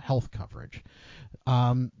functional health coverage.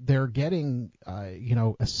 They're getting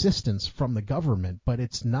assistance from the government, but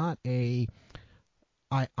it's not I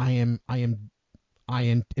am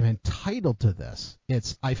entitled to this.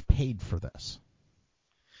 It's I've paid for this.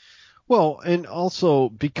 Well, and also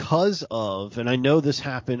because of, and I know this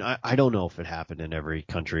happened, I don't know if it happened in every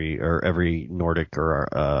country or every Nordic or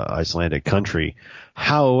Icelandic country.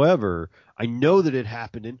 However, I know that it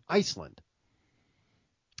happened in Iceland.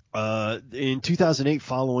 In 2008,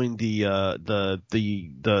 following the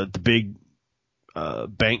big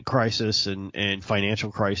bank crisis and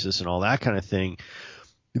financial crisis and all that kind of thing,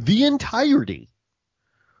 the entirety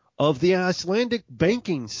of the Icelandic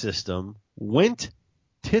banking system went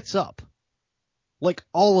tits up. Like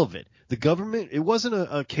all of it. The government, it wasn't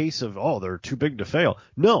a case of, oh, they're too big to fail.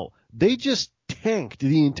 No, they just tanked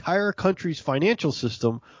the entire country's financial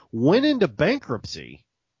system, went into bankruptcy,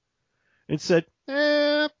 and said,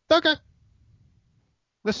 okay.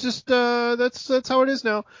 Let's just, that's how it is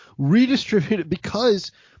now. Redistribute it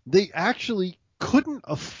because they actually couldn't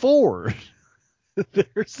afford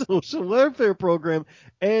their social welfare program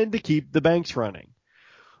and to keep the banks running.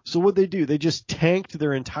 So what they do, they just tanked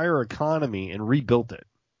their entire economy and rebuilt it.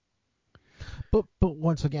 But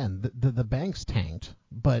once again, the banks tanked,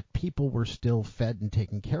 but people were still fed and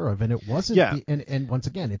taken care of, and it wasn't. Yeah. And once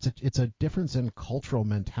again, it's a difference in cultural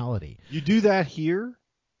mentality. You do that here,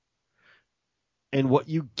 and what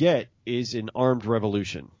you get is an armed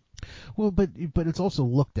revolution. Well, but it's also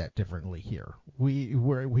looked at differently here.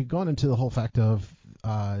 We've gone into the whole fact of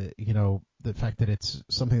the fact that it's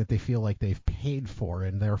something that they feel like they've paid for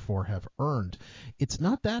and therefore have earned. It's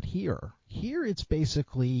not that here. Here it's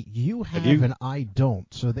basically you have and I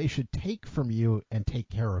don't, so they should take from you and take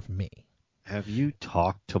care of me. Have you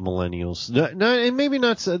talked to millennials? No, and maybe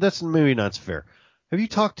not. That's maybe not fair. Have you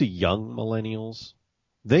talked to young millennials?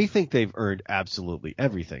 They think they've earned absolutely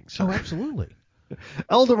everything. Sir. Oh, absolutely.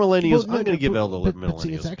 Elder millennials, Well, I'm going to give elder but millennials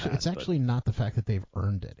see, it's actually not the fact that they've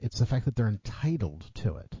earned it. It's the fact that they're entitled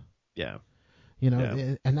to it. Yeah.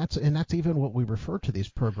 And that's even what we refer to these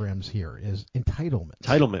programs here is entitlement.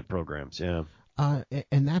 Entitlement programs, yeah.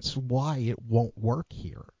 And that's why it won't work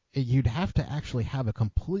here. You'd have to actually have a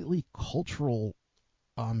completely cultural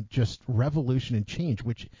just revolution and change,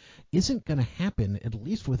 which isn't going to happen at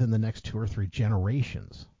least within the next 2 or 3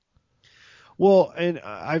 generations. Well, and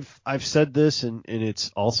I've said this, and it's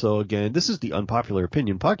also, again, this is the Unpopular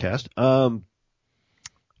Opinion podcast.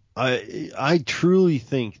 I truly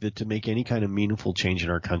think that to make any kind of meaningful change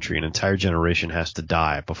in our country, an entire generation has to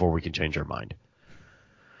die before we can change our mind.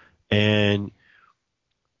 And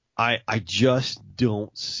I just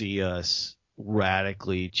don't see us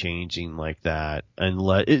radically changing like that, at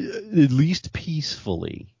least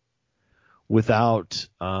peacefully, without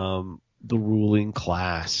the ruling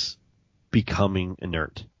class becoming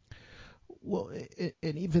inert. Well,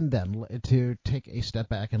 and even then, to take a step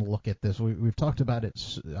back and look at this, we've talked about it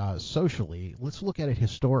socially. Let's look at it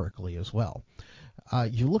historically as well.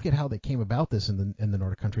 You look at how they came about this in the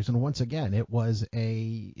Nordic countries, and once again, it was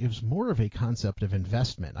more of a concept of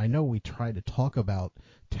investment. I know we try to talk about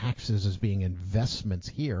taxes as being investments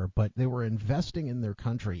here, but they were investing in their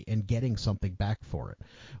country and getting something back for it.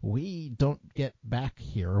 We don't get back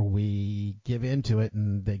here. We give into it,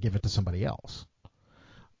 and they give it to somebody else.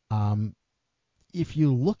 If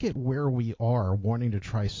you look at where we are wanting to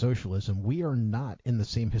try socialism, we are not in the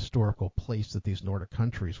same historical place that these Nordic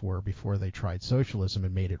countries were before they tried socialism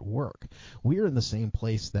and made it work. We are in the same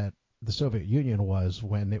place that the Soviet Union was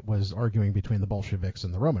when it was arguing between the Bolsheviks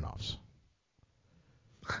and the Romanovs.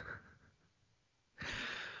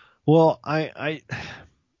 Well,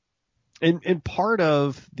 and part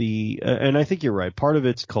of the, and I think you're right, part of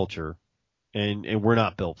it's culture, and we're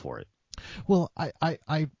not built for it. Well,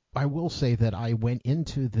 I will say that I went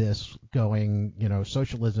into this going,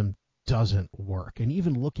 socialism doesn't work. And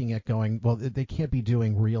even looking at going, well, they can't be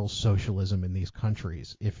doing real socialism in these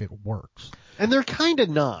countries if it works. And they're kind of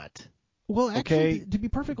not. Well, actually, to be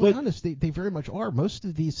perfectly honest, they very much are. Most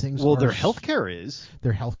of these things Well, their healthcare is.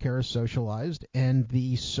 Their healthcare is socialized, and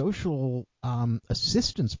the social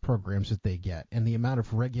assistance programs that they get and the amount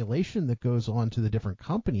of regulation that goes on to the different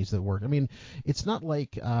companies that work. I mean, it's not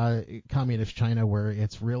like communist China where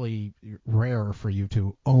it's really rare for you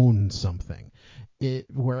to own something.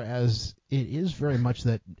 Whereas it is very much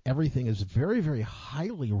that everything is very, very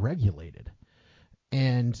highly regulated.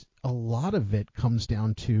 And a lot of it comes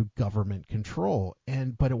down to government control.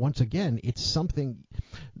 But once again, it's something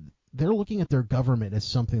they're looking at their government as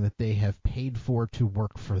something that they have paid for to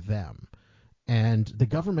work for them. And the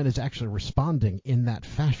government is actually responding in that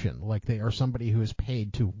fashion, like they are somebody who is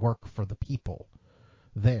paid to work for the people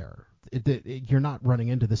there. You're not running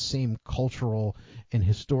into the same cultural and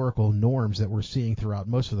historical norms that we're seeing throughout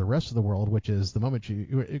most of the rest of the world, which is the moment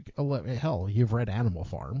you've read Animal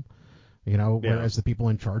Farm. Whereas the people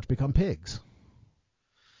in charge become pigs.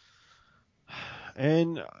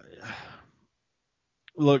 And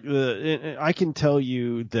look, I can tell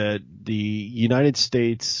you that the United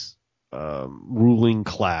States ruling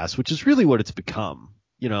class, which is really what it's become,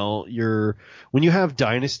 when you have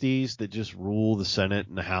dynasties that just rule the Senate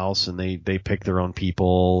and the House and they pick their own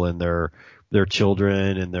people and they're their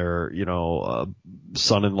children and their,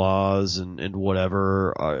 son-in-laws and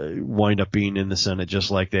whatever wind up being in the Senate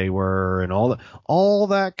just like they were, and all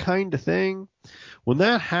that kind of thing. When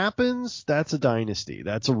that happens, that's a dynasty.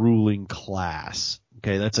 That's a ruling class.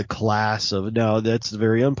 Okay, that's a class of, now that's a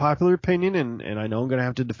very unpopular opinion, and I know I'm going to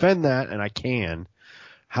have to defend that, and I can.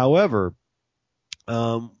 However,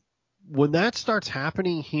 when that starts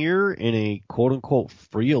happening here in a quote-unquote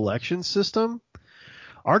free election system,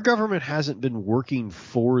 our government hasn't been working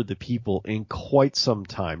for the people in quite some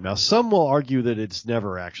time. Now, some will argue that it's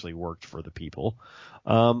never actually worked for the people.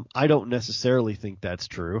 I don't necessarily think that's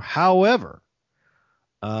true. However,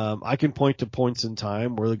 I can point to points in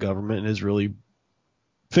time where the government has really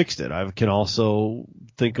fixed it. I can also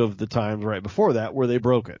think of the times right before that where they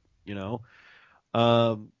broke it,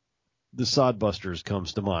 the Sodbusters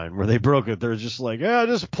comes to mind, where they broke it. They're just like, yeah,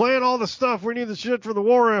 just plan all the stuff. We need the shit for the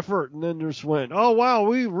war effort. And then just went, oh, wow,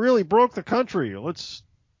 we really broke the country. Let's,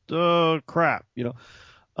 crap,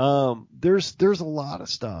 there's a lot of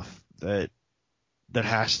stuff that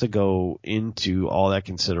has to go into all that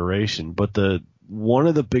consideration. But one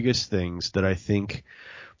of the biggest things that I think,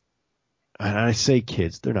 and I say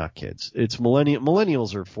kids, they're not kids. It's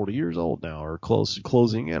millennials are 40 years old now, or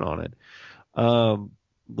closing in on it.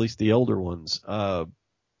 At least the elder ones, the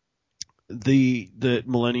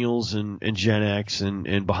millennials and Gen X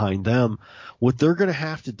and behind them, what they're going to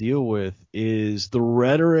have to deal with is the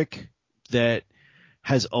rhetoric that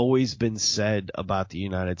has always been said about the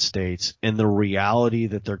United States and the reality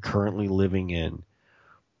that they're currently living in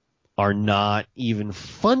are not even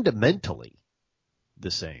fundamentally the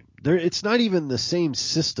same. It's not even the same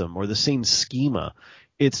system or the same schema.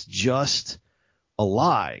 It's just a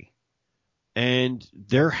lie. And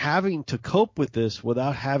they're having to cope with this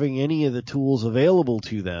without having any of the tools available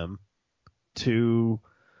to them to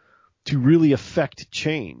really affect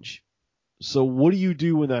change. So what do you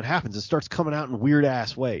do when that happens? It starts coming out in weird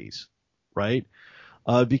ass ways, right?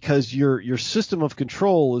 Because your system of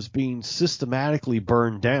control is being systematically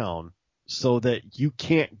burned down so that you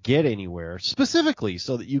can't get anywhere, specifically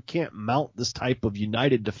so that you can't mount this type of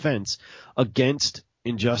united defense against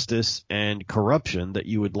injustice and corruption that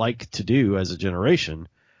you would like to do as a generation.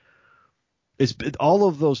 All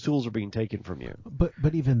of those tools are being taken from you.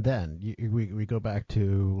 But even then, we go back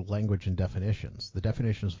to language and definitions. The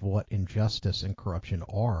definitions of what injustice and corruption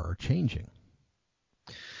are changing.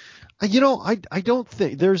 I don't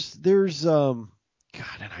think there's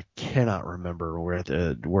God, and I cannot remember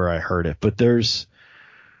where I heard it, but there's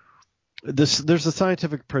a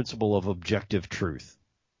scientific principle of objective truth.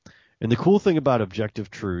 And the cool thing about objective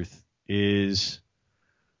truth is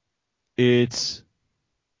it's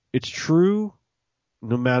true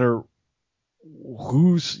no matter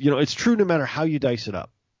it's true no matter how you dice it up,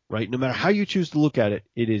 right? No matter how you choose to look at it,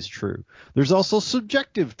 it is true. There's also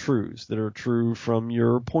subjective truths that are true from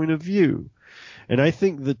your point of view. And I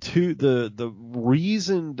think the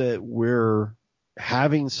reason that we're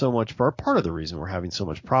having so much, part of the reason we're having so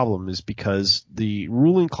much problem is because the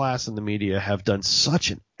ruling class and the media have done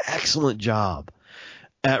such an excellent job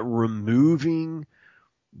at removing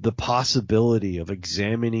the possibility of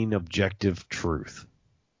examining objective truth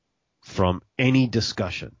from any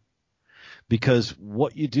discussion. Because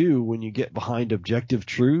what you do when you get behind objective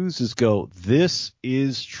truths is go, this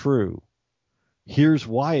is true. Here's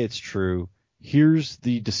why it's true. Here's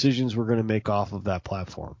the decisions we're going to make off of that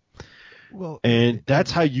platform. Well, and that's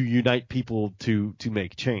how you unite people to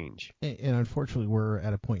make change. And unfortunately, we're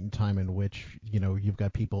at a point in time in which, you've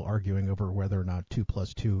got people arguing over whether or not 2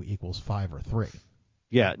 + 2 = 5 or 3.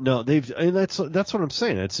 Yeah, no, and that's what I'm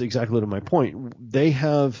saying. That's exactly my point. They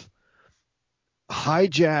have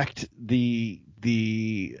hijacked the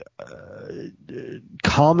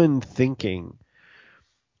common thinking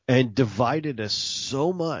and divided us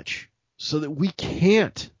so much so that we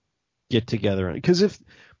can't get together. Because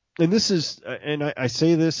I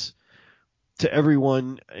say this to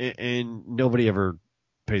everyone, and nobody ever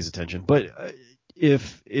pays attention, but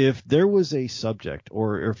if there was a subject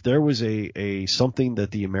or if there was a something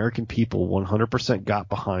that the American people 100% got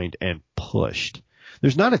behind and pushed,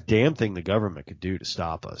 there's not a damn thing the government could do to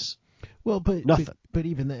stop us. Well, but nothing. But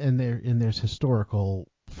even there's historical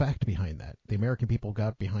fact behind that. The American people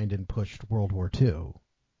got behind and pushed World War II.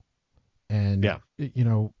 And, yeah.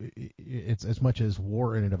 It's as much as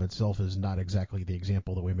war in and of itself is not exactly the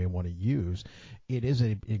example that we may want to use. It is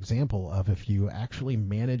an example of if you actually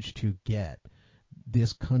manage to get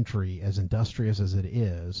this country, as industrious as it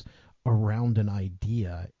is, around an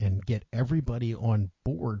idea and get everybody on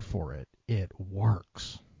board for it, it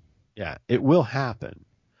works. Yeah, it will happen.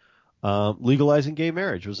 Legalizing gay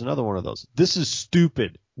marriage was another one of those. This is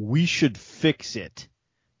stupid. We should fix it.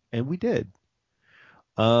 And we did.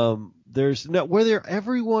 There's no, whether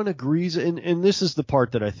everyone agrees, and this is the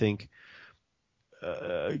part that I think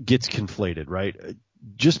gets conflated, right?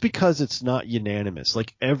 Just because it's not unanimous,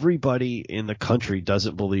 like everybody in the country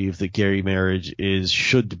doesn't believe that gay marriage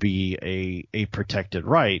should be a protected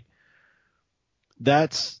right.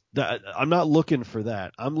 I'm not looking for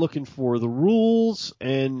that. I'm looking for the rules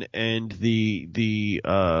and the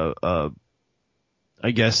I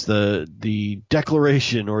guess the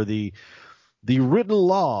declaration or the written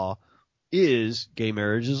law is gay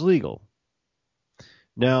marriage is legal.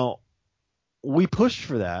 Now, we pushed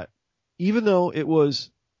for that, even though it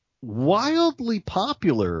was wildly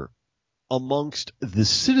popular amongst the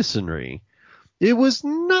citizenry. It was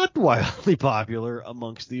not wildly popular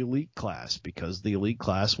amongst the elite class because the elite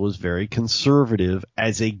class was very conservative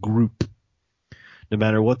as a group. No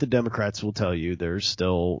matter what the Democrats will tell you, there's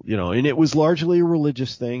still, and it was largely a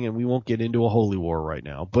religious thing, and we won't get into a holy war right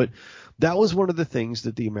now. But that was one of the things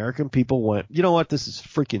that the American people went, you know what, this is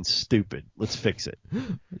freaking stupid. Let's fix it.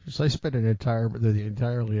 So I spent the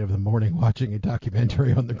entirely of the morning watching a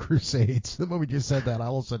documentary on the Crusades. The moment you said that,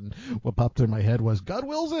 all of a sudden what popped in my head was, God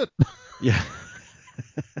wills it. Yeah.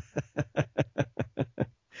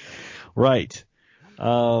 Right.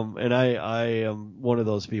 And I am one of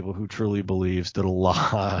those people who truly believes that a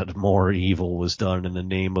lot more evil was done in the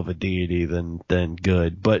name of a deity than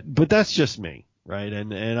good. But that's just me, right?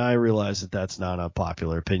 And I realize that that's not a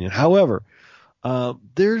popular opinion. However,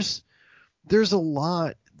 there's a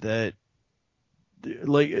lot that,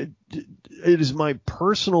 like, it is my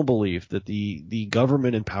personal belief that the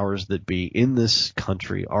government and powers that be in this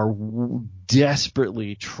country are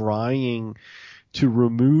desperately trying to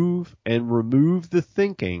remove the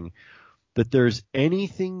thinking that there's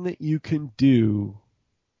anything that you can do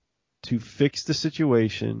to fix the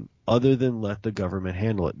situation other than let the government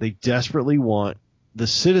handle it. They desperately want the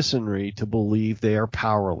citizenry to believe they are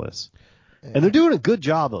powerless. And they're doing a good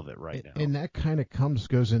job of it right now. And that kind of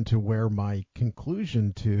goes into where my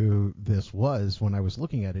conclusion to this was when I was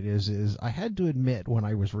looking at it is I had to admit when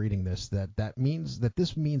I was reading this that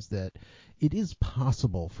this means that it is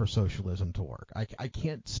possible for socialism to work. I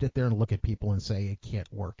can't sit there and look at people and say it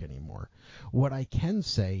can't work anymore. What I can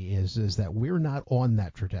say is that we're not on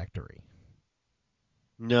that trajectory.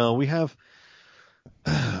 No, we have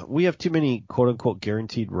too many quote unquote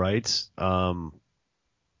guaranteed rights.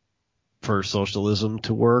 For socialism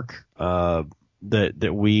to work,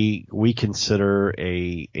 that we consider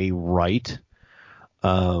a right.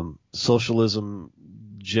 Socialism,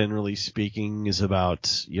 generally speaking, is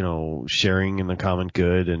about sharing in the common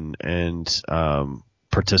good and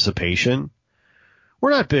participation.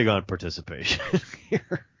 We're not big on participation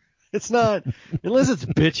here. It's not, unless it's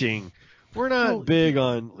bitching. We're not big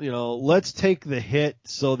on let's take the hit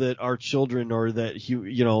so that our children or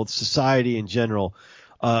that society in general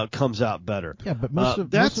comes out better. Yeah, but most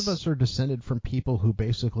of us are descended from people who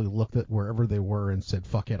basically looked at wherever they were and said,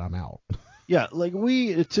 "Fuck it, I'm out." Yeah, like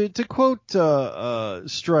to quote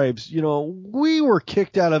Stripes, we were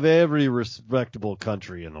kicked out of every respectable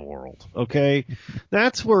country in the world. Okay,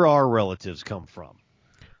 that's where our relatives come from.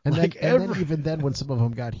 And then even then, when some of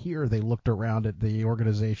them got here, they looked around at the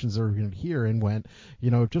organizations that were here and went,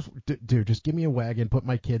 just give me a wagon, put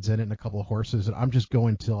my kids in it and a couple of horses, and I'm just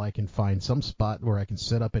going till I can find some spot where I can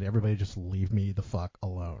sit up and everybody just leave me the fuck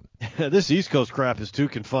alone. This East Coast crap is too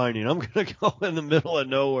confining. I'm going to go in the middle of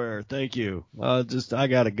nowhere. Thank you. I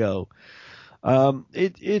got to go.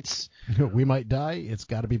 It's we might die. It's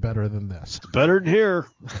got to be better than this. It's better than here,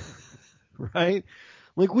 right?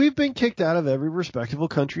 Like, we've been kicked out of every respectable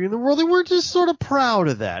country in the world, and we're just sort of proud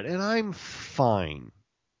of that. And I'm fine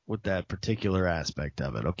with that particular aspect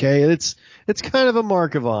of it, okay? It's kind of a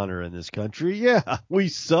mark of honor in this country. Yeah, we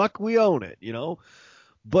suck. We own it,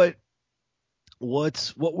 But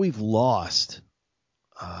what we've lost,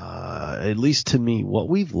 at least to me, what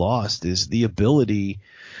we've lost is the ability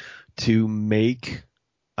to make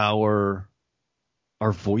our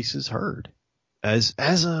voices heard as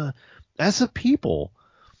a people.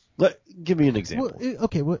 Give me an example.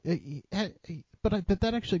 But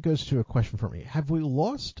that actually goes to a question for me. Have we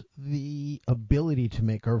lost the ability to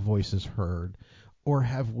make our voices heard, or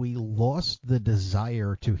have we lost the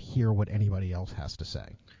desire to hear what anybody else has to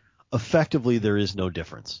say? Effectively, there is no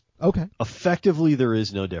difference. Okay. Effectively, there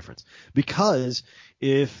is no difference. Because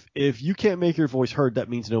if you can't make your voice heard, that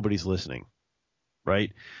means nobody's listening,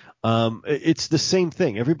 right? It's the same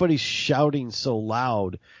thing. Everybody's shouting so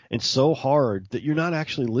loud and so hard that you're not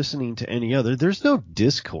actually listening to any other. There's no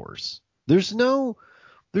discourse. There's no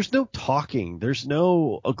there's no talking, there's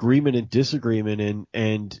no agreement and disagreement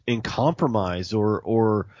and compromise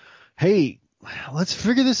or hey, let's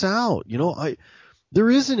figure this out. There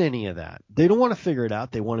isn't any of that. They don't want to figure it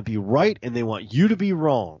out. They want to be right, and they want you to be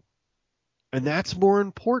wrong. And that's more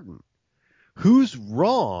important. Who's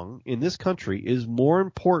wrong in this country is more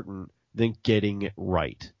important than getting it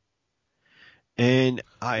right. And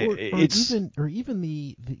even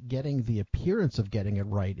the getting the appearance of getting it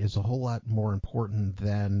right is a whole lot more important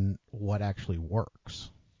than what actually works.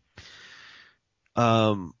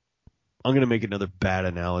 I'm going to make another bad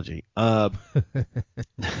analogy.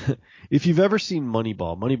 If you've ever seen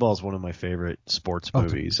Moneyball is one of my favorite sports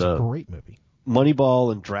movies. It's a great movie.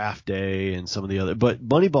 Moneyball and Draft Day and some of the other, but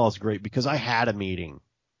Moneyball is great because I had a meeting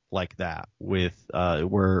like that with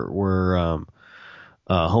where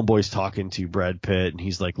Homeboy's talking to Brad Pitt, and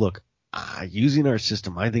he's like, "Look, using our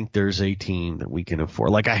system, I think there's a team that we can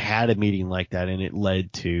afford." Like I had a meeting like that, and it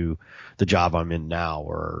led to the job I'm in now,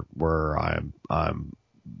 where I'm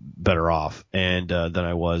better off and than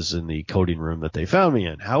I was in the coding room that they found me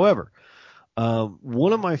in. However,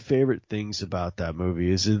 one of my favorite things about that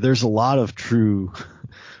movie is that there's a lot of true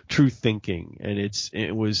thinking, and it's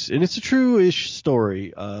a true-ish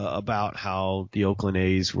story about how the Oakland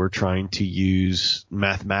A's were trying to use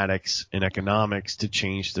mathematics and economics to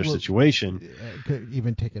change their situation. Could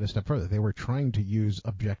even take it a step further. They were trying to use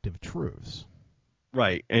objective truths.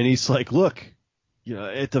 Right, and he's like, "Look,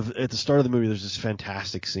 at the start of the movie, there's this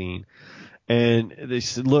fantastic scene, and they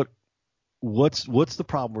said, look, what's the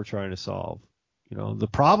problem we're trying to solve? The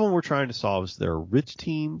problem we're trying to solve is there are rich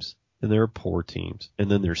teams and there are poor teams,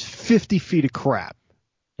 and then there's 50 feet of crap,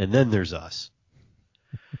 and then there's us.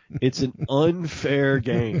 It's an unfair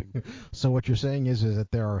game." So what you're saying is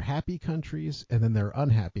that there are happy countries, and then there are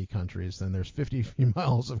unhappy countries. Then there's 50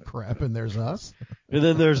 miles of crap, and there's us. And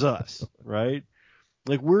then there's us, right?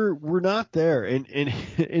 Like we're not there. And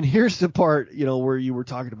here's the part, where you were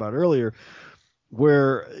talking about earlier,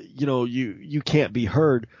 where you can't be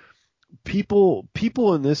heard. People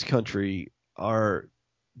in this country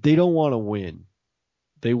they don't want to win.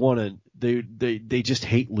 They just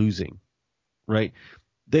hate losing, right?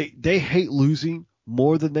 They hate losing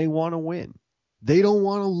more than they want to win. They don't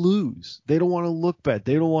want to lose. They don't want to look bad.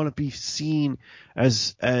 They don't want to be seen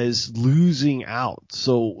as losing out.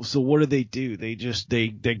 So what do?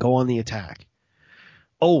 They go on the attack.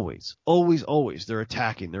 Always. They're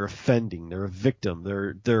attacking. They're offending. They're a victim.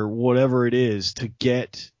 They're whatever it is to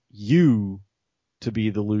get you to be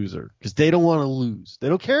the loser, because they don't want to lose. They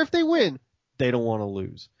don't care if they win. They don't want to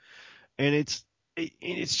lose, and it's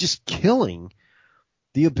just killing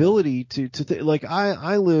the ability to like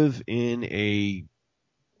I live in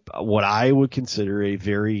what I would consider a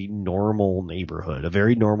very normal neighborhood, a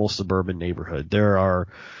very normal suburban neighborhood. There are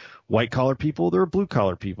white collar people, there are blue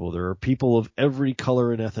collar people, there are people of every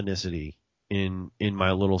color and ethnicity in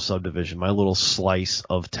my little subdivision, my little slice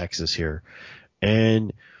of Texas here.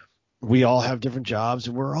 And we all have different jobs,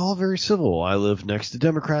 and we're all very civil. I live next to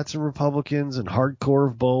Democrats and Republicans and hardcore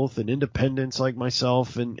of both, and independents like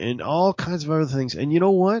myself, and all kinds of other things. And you know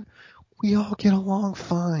what? We all get along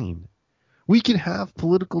fine. We can have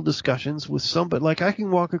political discussions with somebody. Like I can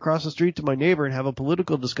walk across the street to my neighbor and have a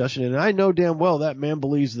political discussion, and I know damn well that man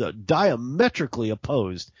believes that diametrically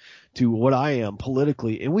opposed to what I am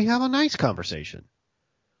politically, and we have a nice conversation.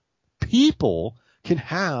 People can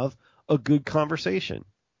have a good conversation.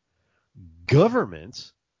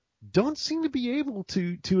 Governments don't seem to be able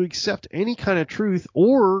to accept any kind of truth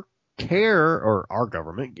or care, or our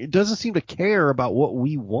government, it doesn't seem to care about what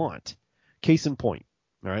we want. Case in point.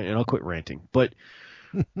 All right, and I'll quit ranting. But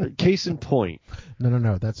case in point.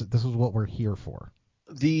 No. This is what we're here for.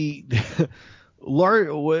 The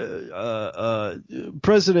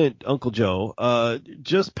President Uncle Joe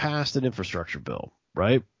just passed an infrastructure bill,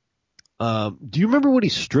 right? Do you remember what he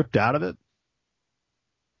stripped out of it?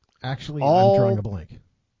 Actually, I'm drawing a blank.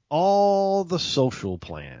 All the social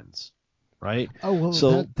plans, right? Oh, well,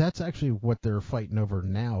 so that's actually what they're fighting over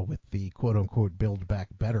now with the quote-unquote Build Back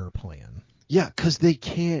Better plan. Yeah, because they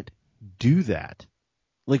can't do that.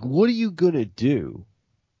 Like, what are you going to do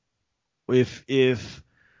if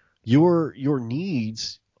your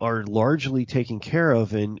needs are largely taken care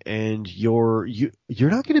of and you're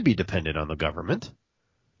not going to be dependent on the government?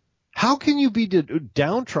 How can you be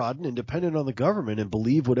downtrodden and dependent on the government and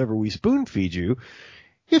believe whatever we spoon feed you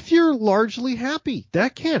if you're largely happy?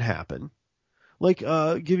 That can't happen. Like,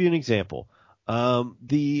 give you an example.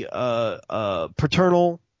 The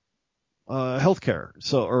paternal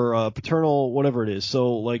healthcare, or paternal whatever it is.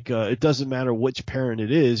 So, like, it doesn't matter which parent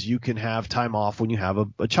it is, you can have time off when you have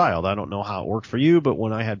a child. I don't know how it worked for you, but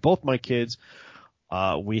when I had both my kids,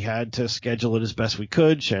 We had to schedule it as best we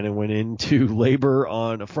could. Shannon went into labor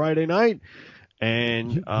on a Friday night,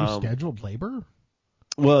 and You scheduled labor?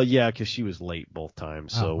 well, yeah, because she was late both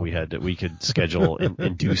times, so okay. we could schedule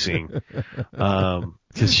inducing,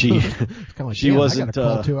 because she It's kind of like, she damn, I wasn't. got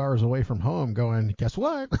to call 2 hours away from home going, guess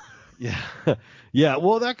what? Yeah, yeah.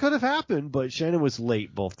 Well, that could have happened, but Shannon was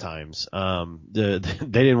late both times. They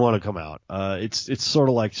didn't want to come out. It's sort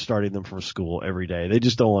of like starting them from school every day. They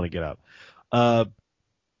just don't want to get up.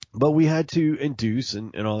 But we had to induce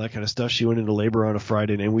and all that kind of stuff. She went into labor on a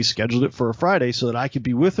Friday, and we scheduled it for a Friday so that I could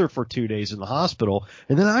be with her for 2 days in the hospital,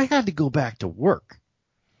 and then I had to go back to work.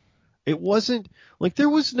 It wasn't like there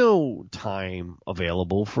was no time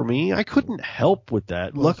available for me. I couldn't help with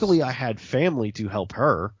that. Well, Luckily, I had family to help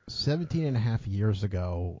her. 17 and a half years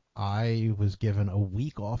ago, I was given a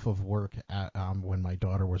week off of work when my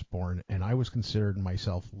daughter was born, and I was considered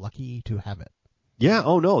myself lucky to have it. Yeah,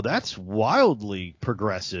 oh no, that's wildly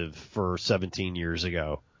progressive for 17 years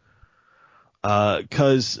ago.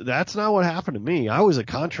 'Cause that's not what happened to me. I was a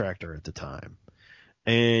contractor at the time,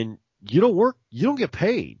 and you don't work, you don't get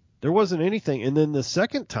paid. There wasn't anything. And then the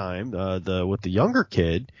second time, with the younger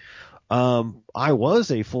kid, I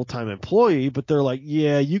was a full-time employee, but they're like,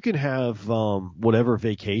 yeah, you can have whatever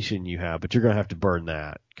vacation you have, but you're gonna have to burn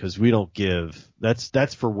that because we don't give.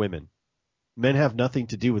 That's for women. Men have nothing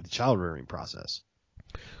to do with the child rearing process.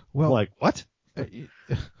 I'm Well, like, what?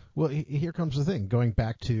 well, here comes the thing. Going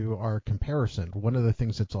back to our comparison, one of the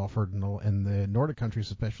things that's offered in the Nordic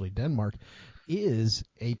countries, especially Denmark, is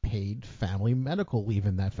a paid family medical leave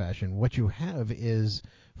in that fashion. What you have is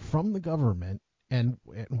from the government, and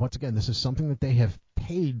once again, this is something that they have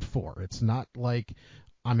paid for. It's not like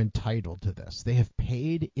I'm entitled to this. They have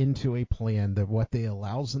paid into a plan that what they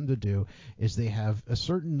allows them to do is they have a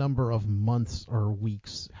certain number of months or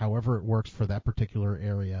weeks, however it works for that particular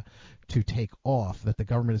area, to take off that the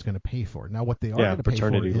government is going to pay for. Now, what they are Yeah, going to pay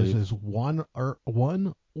for paternity leave. is one or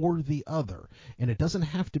the other, and it doesn't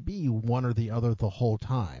have to be one or the other the whole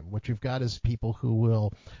time. What you've got is people who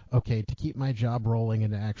will, okay, to keep my job rolling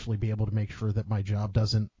and to actually be able to make sure that my job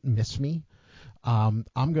doesn't miss me. I'm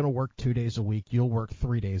going to work 2 days a week. You'll work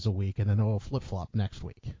 3 days a week, and then it'll flip flop next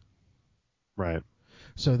week. Right.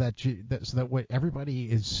 So that what everybody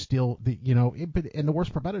is still and the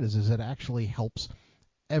worst part about it is it actually helps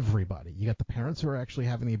everybody. You got the parents who are actually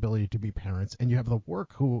having the ability to be parents, and you have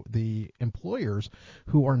the employers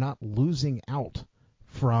who are not losing out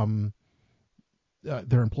from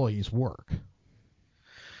their employees' work.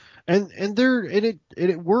 And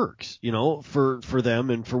it works, for them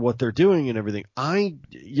and for what they're doing and everything.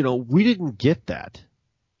 We didn't get that.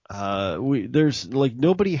 There's like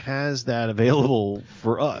nobody has that available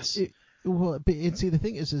for us. See, the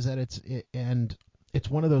thing is that it's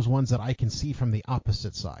one of those ones that I can see from the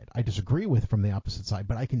opposite side. I disagree with from the opposite side,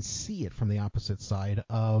 but I can see it from the opposite side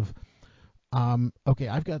of, okay,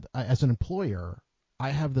 as an employer,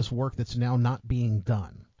 I have this work that's now not being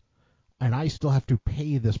done. And I still have to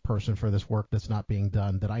pay this person for this work that's not being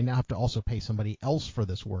done, that I now have to also pay somebody else for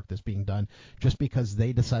this work that's being done just because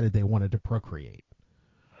they decided they wanted to procreate.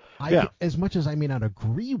 As much as I may not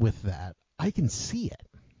agree with that, I can see it.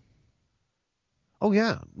 Oh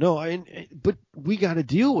yeah, no, but we got to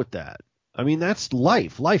deal with that. I mean, that's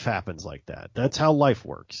life. Life happens like that. That's how life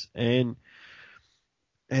works. And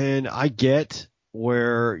I get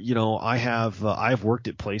where I've worked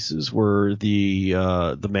at places where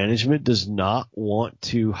the management does not want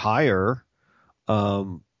to hire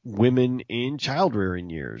women in child rearing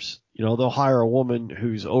years. They'll hire a woman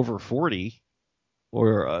who's over 40,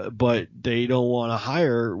 but they don't want to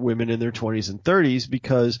hire women in their 20s and 30s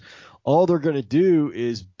because all they're going to do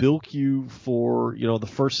is bilk you for, the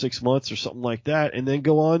first 6 months or something like that, and then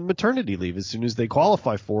go on maternity leave as soon as they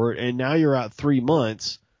qualify for it. And now you're out 3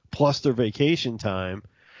 months plus their vacation time.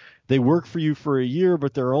 They work for you for a year,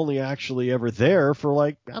 but they're only actually ever there for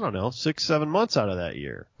 6-7 months out of that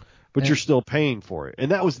year. But you're still paying for it.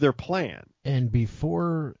 And that was their plan. And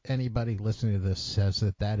before anybody listening to this says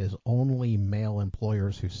that is only male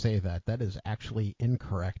employers who say that, that is actually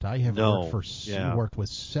incorrect. I have worked with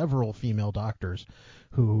several female doctors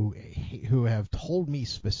who have told me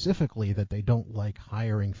specifically that they don't like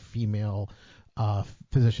hiring female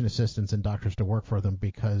physician assistants and doctors to work for them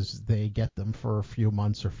because they get them for a few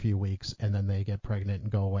months or few weeks and then they get pregnant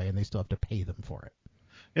and go away and they still have to pay them for it.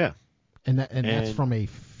 Yeah. And that's from a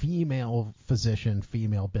female physician,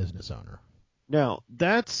 female business owner. Now,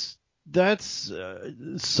 that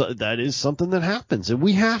is something that happens, and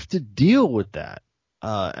we have to deal with that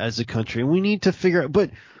as a country, and we need to figure out.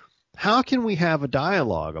 But how can we have a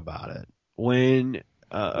dialogue about it when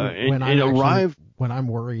when I'm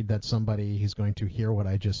worried that somebody is going to hear what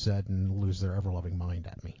I just said and lose their ever-loving mind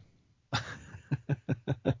at me.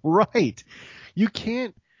 Right. You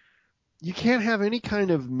can't have any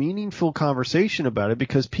kind of meaningful conversation about it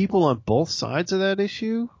because people on both sides of that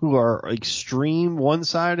issue who are extreme one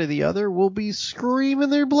side or the other will be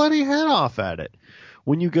screaming their bloody head off at it.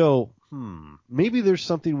 When you go, maybe there's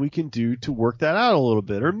something we can do to work that out a little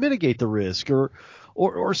bit or mitigate the risk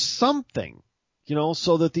or something,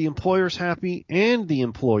 so that the employer's happy and the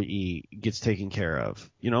employee gets taken care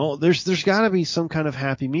of. There's got to be some kind of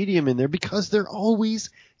happy medium in there because there always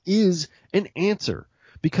is an answer.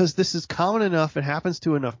 Because this is common enough, it happens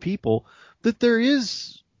to enough people that there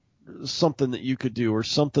is something that you could do or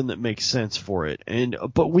something that makes sense for it.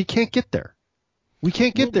 But we can't get there. We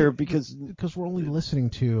can't get there because we're only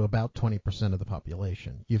listening to about 20% of the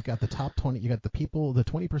population. You've got the top 20, you got the people, the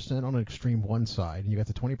 20% on an extreme one side, and you got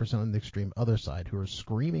the 20% on the extreme other side who are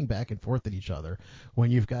screaming back and forth at each other.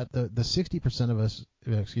 When you've got the 60% of us,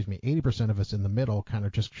 80% of us in the middle, kind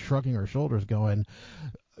of just shrugging our shoulders, going,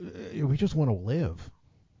 "We just want to live."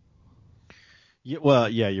 Yeah, well,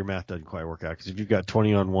 yeah, your math doesn't quite work out because if you've got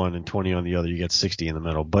 20 on one and 20 on the other, you get 60 in the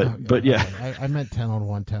middle. But yeah, okay. I meant 10 on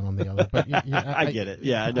one, 10 on the other. But I get it.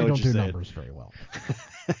 Yeah, I know I what don't you're do saying. numbers very well.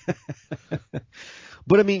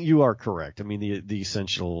 But I mean, you are correct. I mean, the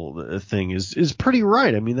essential thing is pretty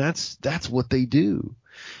right. I mean, that's what they do,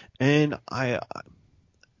 and I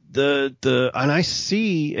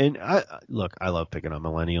see, and I love picking on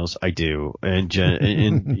millennials. I do, and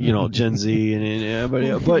Gen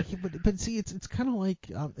Z, but see, it's kind of like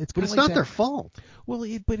but it's not their fault. Well,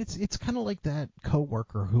 but it's kind of like that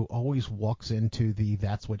coworker who always walks into the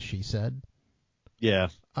 "that's what she said." Yeah,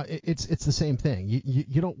 it's the same thing.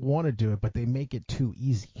 You don't want to do it, but they make it too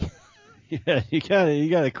easy. Yeah, you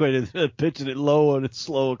gotta quit pitching it low and it's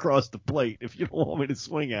slow across the plate if you don't want me to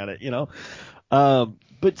swing at it,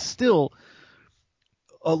 But still,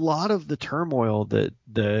 a lot of the turmoil that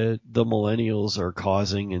the millennials are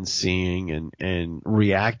causing and seeing and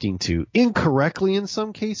reacting to incorrectly in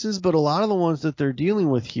some cases, but a lot of the ones that they're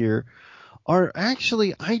dealing with here are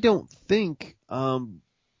actually, I don't think,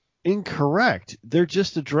 incorrect. They're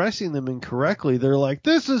just addressing them incorrectly. They're like,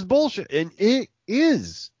 this is bullshit, and it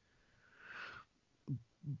is.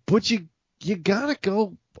 But you gotta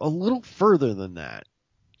go a little further than that.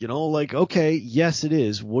 Like, okay, yes, it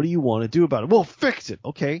is. What do you want to do about it? Well, fix it.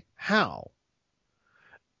 Okay, how?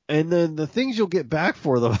 And then the things you'll get back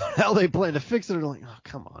for them, how they plan to fix it, are like, oh,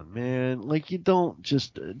 come on, man. Like, you don't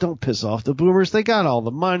piss off the boomers. They got all the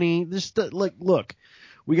money. Look,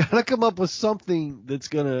 we got to come up with something that's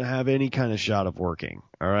going to have any kind of shot of working.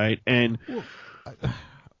 All right. And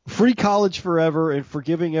free college forever and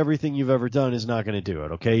forgiving everything you've ever done is not going to do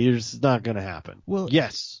it. Okay. It's not going to happen. Well,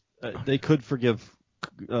 yes, they could forgive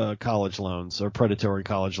college loans or predatory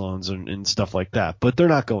college loans and stuff like that, but they're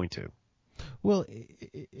not going to. Well,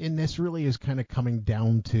 and this really is kind of coming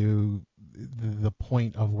down to the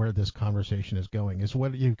point of where this conversation is going, is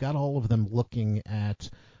what you've got all of them looking at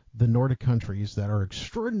the Nordic countries that are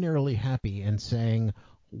extraordinarily happy and saying,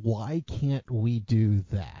 why can't we do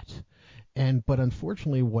that? But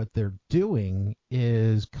unfortunately what they're doing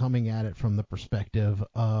is coming at it from the perspective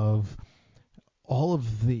of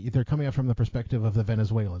they're coming out from the perspective of the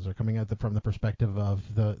Venezuelans. They're coming out from the perspective of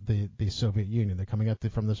the Soviet Union. They're coming out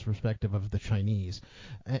from this perspective of the Chinese,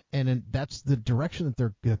 and that's the direction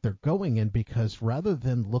that they're going in. Because rather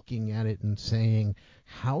than looking at it and saying,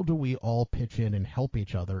 how do we all pitch in and help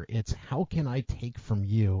each other, it's how can I take from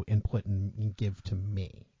you and put and give to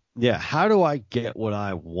me. Yeah, how do I get what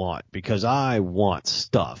I want? Because I want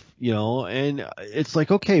stuff, and it's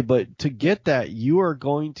like, okay, but to get that, you are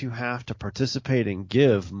going to have to participate and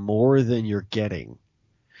give more than you're getting.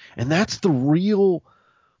 And that's the real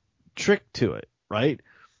trick to it, right?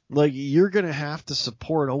 Like, you're going to have to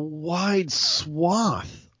support a wide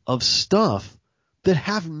swath of stuff that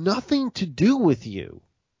have nothing to do with you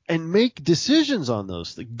and make decisions on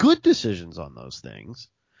those things, good decisions on those things,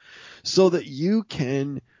 so that you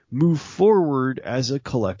can move forward as a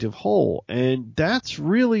collective whole. And that's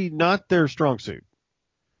really not their strong suit.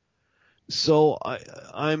 So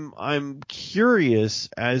I'm curious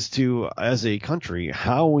as to, as a country,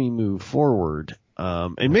 how we move forward.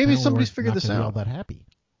 And maybe somebody's figured this out. All that happy.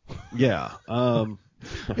 Yeah.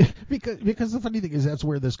 Because the funny thing is, that's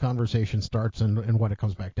where this conversation starts, and what it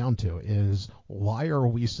comes back down to is, why are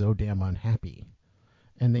we so damn unhappy?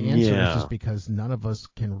 And the answer is just because none of us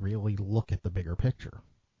can really look at the bigger picture.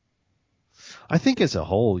 I think as a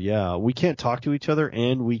whole, yeah, we can't talk to each other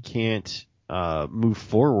and we can't move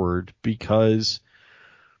forward because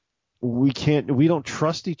we don't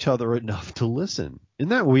trust each other enough to listen. Isn't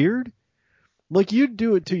that weird? Like you'd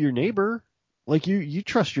do it to your neighbor. Like you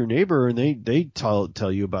trust your neighbor and they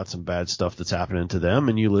tell you about some bad stuff that's happening to them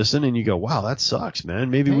and you listen and you go, wow, that sucks, man.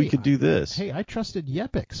 Maybe we could do this. Hey, I trusted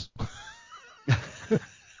Yepix.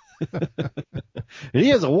 And he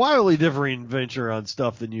has a wildly differing venture on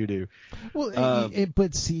stuff than you do. Well,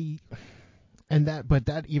 but see, but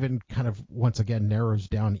that even kind of once again narrows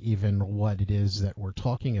down even what it is that we're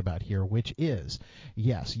talking about here, which is,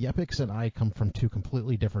 yes, Yepix and I come from two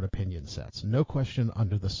completely different opinion sets, no question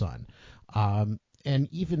under the sun. And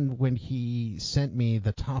even when he sent me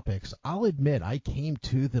the topics, I'll admit I came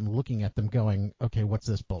to them looking at them going, okay, what's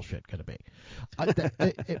this bullshit going to be?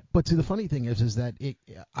 But see, the funny thing is that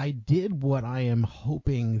I did what I am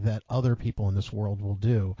hoping that other people in this world will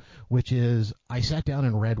do, which is I sat down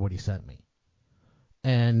and read what he sent me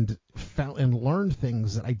and found and learned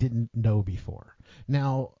things that I didn't know before.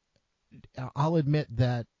 Now, I'll admit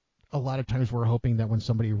that a lot of times we're hoping that when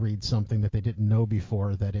somebody reads something that they didn't know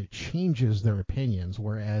before, that it changes their opinions,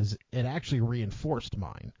 whereas it actually reinforced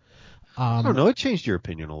mine. I don't know. It changed your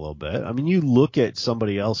opinion a little bit. I mean, you look at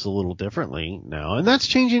somebody else a little differently now, and that's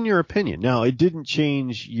changing your opinion. Now, it didn't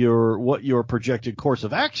change what your projected course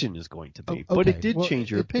of action is going to be, Okay. but it did change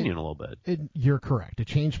your opinion a little bit. You're correct. It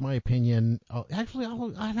changed my opinion. Actually,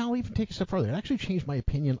 I'll even take a step further. It actually changed my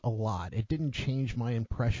opinion a lot. It didn't change my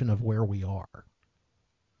impression of where we are.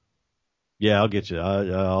 Yeah, I'll get you.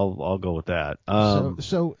 I'll go with that.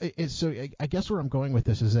 So I guess where I'm going with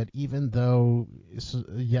this is that even though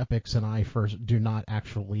Yepix and I first do not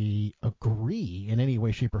actually agree in any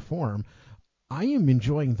way, shape, or form, I am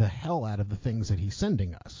enjoying the hell out of the things that he's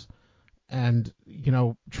sending us. And,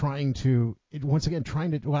 trying to,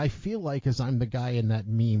 what I feel like is I'm the guy in that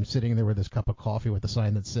meme sitting there with his cup of coffee with a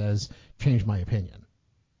sign that says, change my opinion.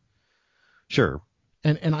 Sure.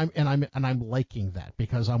 And I'm liking that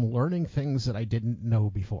because I'm learning things that I didn't know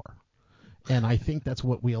before. And I think that's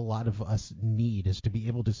what a lot of us need, is to be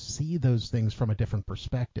able to see those things from a different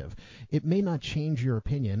perspective. It may not change your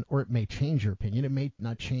opinion, or it may change your opinion. It may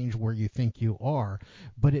not change where you think you are,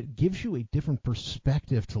 but it gives you a different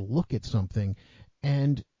perspective to look at something.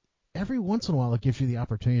 And every once in a while, it gives you the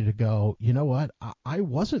opportunity to go, you know what? I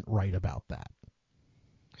wasn't right about that.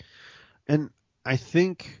 And I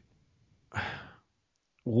think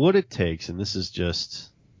what it takes, and this is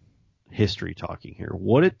just history talking here,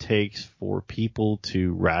 what it takes for people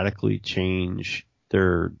to radically change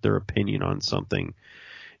their opinion on something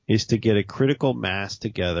is to get a critical mass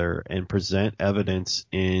together and present evidence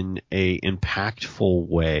in a impactful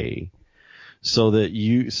way so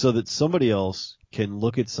that somebody else can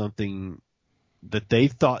look at something that they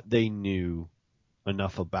thought they knew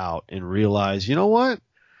enough about and realize, you know what?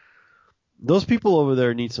 Those people over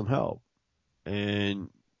there need some help.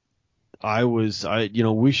 And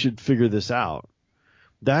we should figure this out.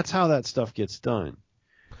 That's how that stuff gets done.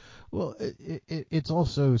 Well, it's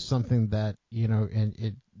also something that,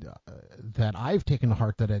 that I've taken to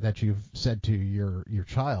heart that you've said to your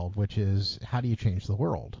child, which is, how do you change the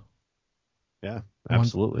world? Yeah,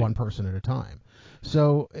 absolutely. One person at a time.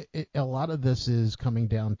 So a lot of this is coming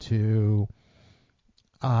down to,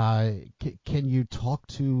 can you talk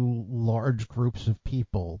to large groups of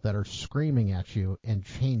people that are screaming at you and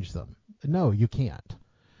change them? No, you can't.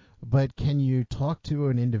 But can you talk to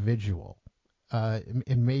an individual and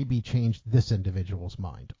maybe change this individual's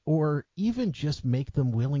mind, or even just make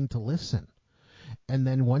them willing to listen? And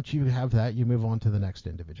then once you have that, you move on to the next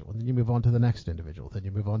individual, and then you move on to the next individual, then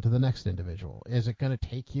you move on to the next individual. Is it going to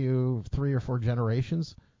take you 3 or 4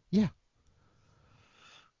 generations? Yeah.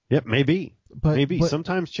 Yep, maybe. But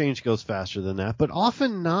Sometimes change goes faster than that, but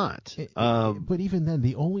often not. But even then,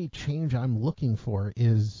 the only change I'm looking for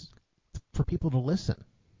is for people to listen.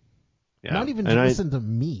 Yeah. Not even to listen to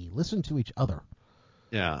me, listen to each other.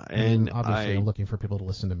 Yeah, and obviously I'm looking for people to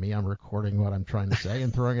listen to me. I'm recording what I'm trying to say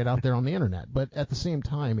and throwing it out there on the internet. But at the same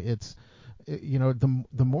time, it's,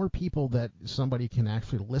 the more people that somebody can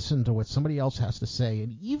actually listen to what somebody else has to say,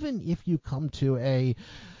 and even if you come to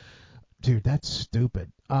dude, that's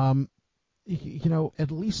stupid,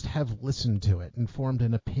 at least have listened to it and formed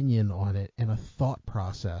an opinion on it and a thought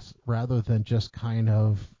process, rather than just kind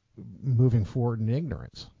of moving forward in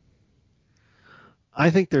ignorance. I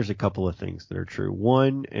think there's a couple of things that are true.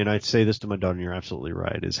 One, and I'd say this to my daughter, and you're absolutely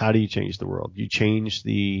right, is how do you change the world? You change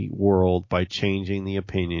the world by changing the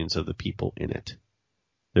opinions of the people in it.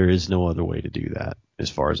 There is no other way to do that, as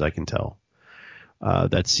far as I can tell.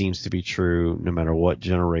 That seems to be true no matter what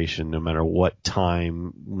generation, no matter what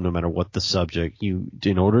time, no matter what the subject.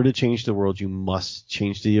 In order to change the world, you must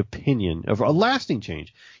change the opinion of a lasting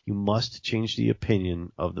change. You must change the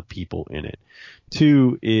opinion of the people in it.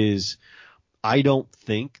 Two is, I don't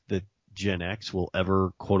think that Gen X will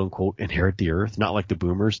ever, quote unquote, inherit the earth. Not like the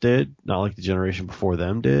boomers did, not like the generation before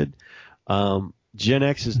them did. Gen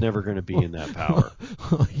X is never going to be in that power.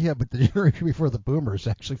 Yeah, but the generation before the boomers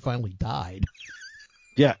actually finally died.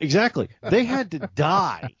 Yeah, exactly. They had to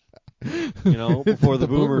die, before the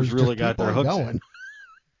boomers really got their hooks in.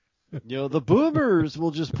 The boomers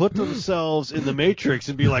will just put themselves in the matrix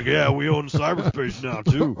and be like, yeah, we own cyberspace now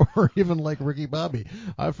too. Or even like Ricky Bobby.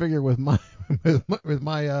 I figure with my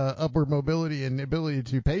upward mobility and ability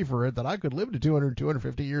to pay for it that I could live to 200,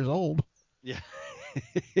 250 years old. Yeah,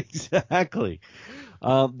 exactly.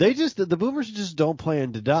 The boomers just don't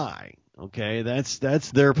plan to die. Okay, that's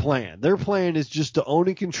their plan. Their plan is just to own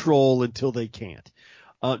and control until they can't.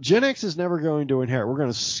 Gen X is never going to inherit. We're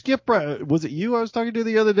going to skip right. Was it you I was talking to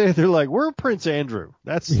the other day? They're like, we're Prince Andrew.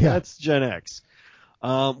 That's Gen X.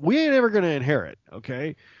 We ain't ever going to inherit.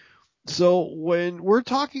 Okay. So when we're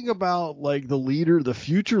talking about like the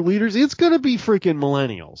future leaders, it's going to be freaking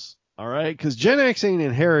millennials. All right. Cause Gen X ain't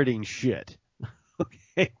inheriting shit.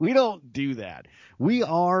 Okay. We don't do that. We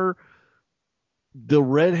are the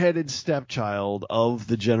redheaded stepchild of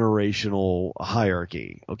the generational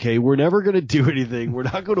hierarchy. Okay, we're never going to do anything. We're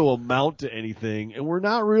not going to amount to anything, and we're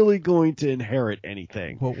not really going to inherit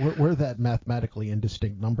anything. Well, we're that mathematically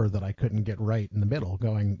indistinct number that I couldn't get right in the middle,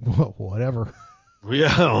 going, well, whatever.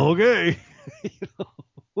 Yeah, okay.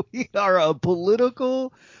 We are a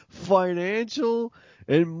political, financial,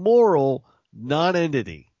 and moral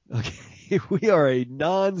non-entity. Okay, we are a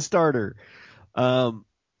non-starter.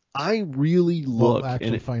 I really look. Well,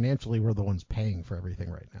 actually, financially, we're the ones paying for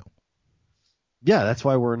everything right now. Yeah, that's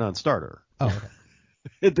why we're a non-starter. Oh,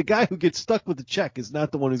 okay. The guy who gets stuck with the check is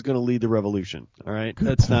not the one who's going to lead the revolution. All right,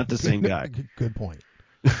 that's not the same guy. Good point.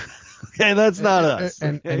 Okay, that's not us.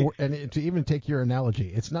 And to even take your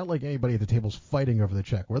analogy, it's not like anybody at the table's fighting over the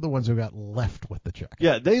check. We're the ones who got left with the check.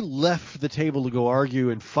 Yeah, they left the table to go argue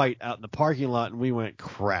and fight out in the parking lot, and we went,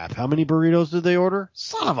 crap. How many burritos did they order?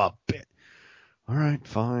 Son of a bitch. All right,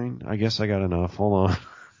 fine. I guess I got enough. Hold on.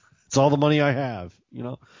 It's all the money I have,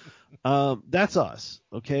 That's us,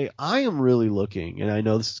 okay? I am really looking, and I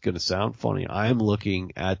know this is going to sound funny, I am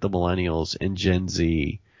looking at the millennials and Gen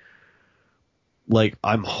Z. Like,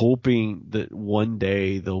 I'm hoping that one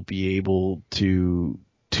day they'll be able to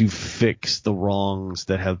fix the wrongs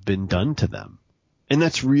that have been done to them. And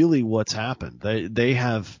that's really what's happened.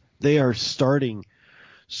 They are starting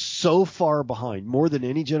so far behind, more than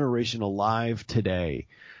any generation alive today.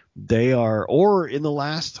 They are, or in the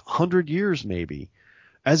last 100 years maybe,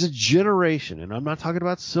 as a generation, and I'm not talking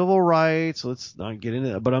about civil rights, let's not get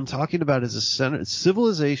into that, but I'm talking about as a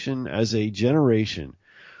civilization, as a generation,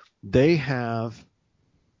 they have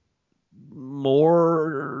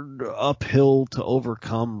more uphill to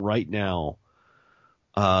overcome right now,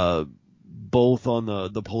 both on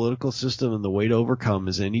the political system and the way to overcome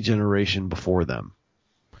as any generation before them.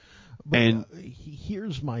 But and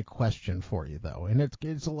here's my question for you, though, and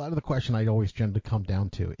it's a lot of the question I always tend to come down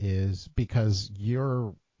to is because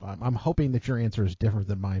I'm hoping that your answer is different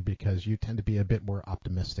than mine because you tend to be a bit more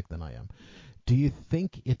optimistic than I am. Do you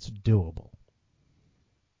think it's doable?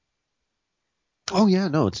 Oh, yeah,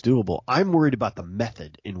 no, it's doable. I'm worried about the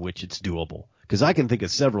method in which it's doable because I can think of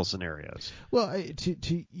several scenarios. Well,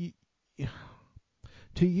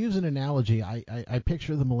 to use an analogy, I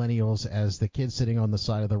picture the millennials as the kid sitting on the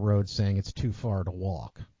side of the road saying it's too far to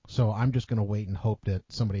walk. So I'm just going to wait and hope that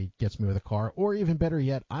somebody gets me with a car. Or even better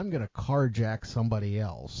yet, I'm going to carjack somebody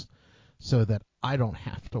else so that I don't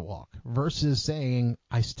have to walk. Versus saying,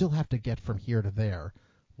 I still have to get from here to there.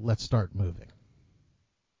 Let's start moving.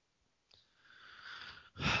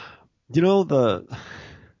 The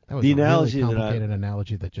That was the a analogy really complicated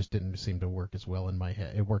analogy that just didn't seem to work as well in my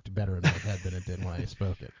head. It worked better in my head than it did when I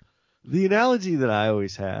spoke it. The analogy that I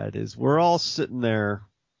always had is we're all sitting there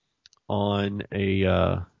on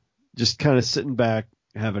a just kind of sitting back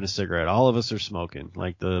having a cigarette. All of us are smoking,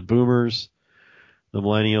 like the boomers, the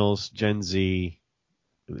millennials, Gen Z,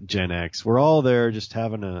 Gen X. We're all there just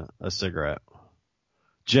having a cigarette.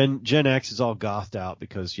 Gen X is all gothed out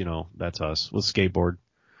because, that's us with skateboard.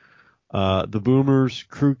 The boomers,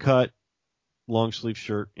 crew cut, long sleeve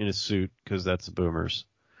shirt in a suit because that's the boomers.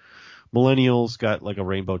 Millennials got like a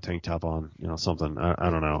rainbow tank top on, something. I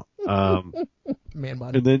don't know. Man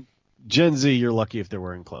body. And then Gen Z, you're lucky if they're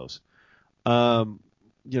wearing clothes. And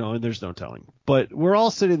there's no telling. But we're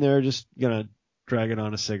all sitting there just, dragging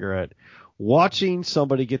on a cigarette, watching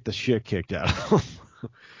somebody get the shit kicked out of them.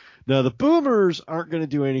 Now, the boomers aren't going to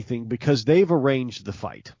do anything because they've arranged the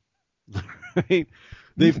fight. Right?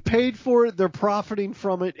 They've paid for it. They're profiting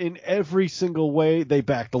from it in every single way. They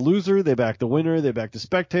back the loser. They back the winner. They back the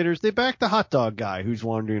spectators. They back the hot dog guy who's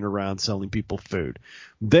wandering around selling people food.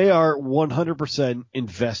 They are 100%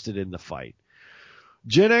 invested in the fight.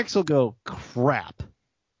 Gen X will go, crap.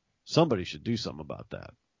 Somebody should do something about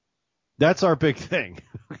that. That's our big thing.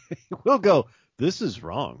 We'll go, this is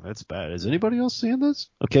wrong. That's bad. Is anybody else seeing this?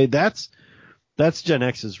 Okay, that's Gen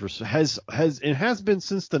X's has been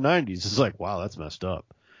since the 90s. It's like, wow, that's messed up.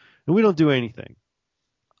 And we don't do anything.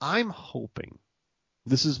 I'm hoping,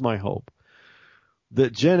 this is my hope,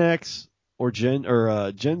 that Gen X or Gen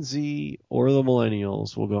Z or the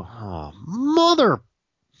millennials will go, oh, mother.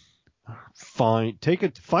 Fine. Take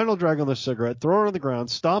a final drag on the cigarette, throw it on the ground,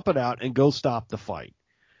 stomp it out, and go stop the fight.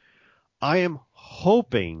 I am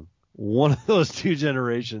hoping one of those two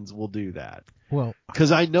generations will do that. Well,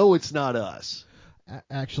 because I know it's not us.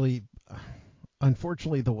 Actually,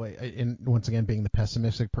 unfortunately, the way, and once again, being the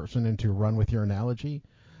pessimistic person and to run with your analogy,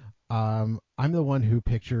 I'm the one who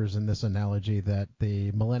pictures in this analogy that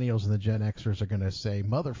the millennials and the Gen Xers are going to say,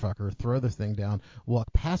 motherfucker, throw the thing down,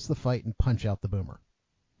 walk past the fight, and punch out the boomer.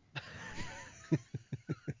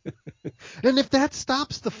 And if that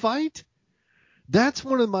stops the fight, that's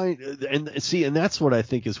one of my, and that's what I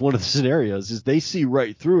think is one of the scenarios, is they see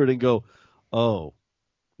right through it and go, oh,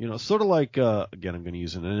 sort of like, again, I'm going to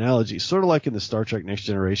use an analogy, sort of like in the Star Trek Next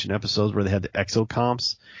Generation episodes where they had the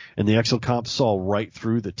exocomps, and the exocomps saw right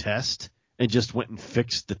through the test and just went and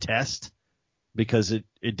fixed the test because it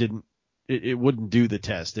wouldn't do the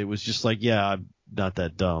test. It was just like, yeah, I'm not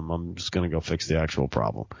that dumb. I'm just going to go fix the actual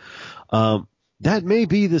problem. That may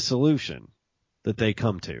be the solution that they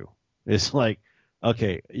come to. It's like,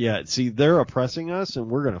 okay, yeah, see, they're oppressing us and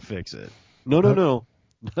we're going to fix it. No.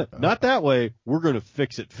 Not that way. We're going to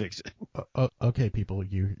fix it. Okay, people,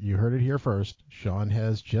 you heard it here first. Sean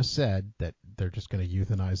has just said that they're just going to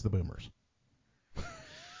euthanize the boomers.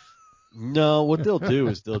 No, what they'll do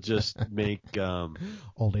is they'll just make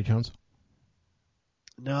old age homes.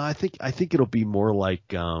 No, I think it'll be more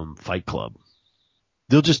like Fight Club.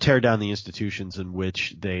 They'll just tear down the institutions in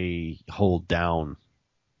which they in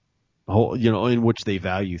which they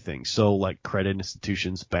value things. So like credit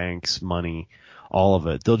institutions, banks, money, all of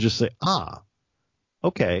it. They'll just say,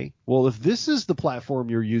 okay, well, if this is the platform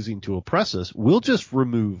you're using to oppress us, we'll just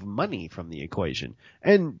remove money from the equation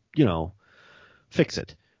and, fix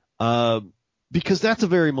it. Because that's a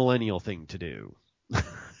very millennial thing to do.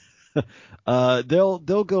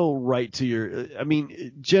 They'll go right to your. I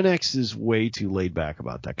mean, Gen X is way too laid back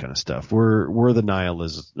about that kind of stuff. We're the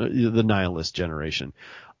nihilist generation.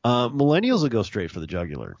 Millennials will go straight for the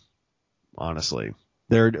jugular. Honestly,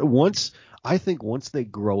 I think once they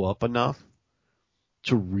grow up enough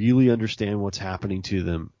to really understand what's happening to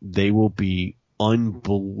them, they will be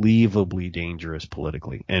unbelievably dangerous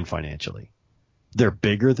politically and financially. They're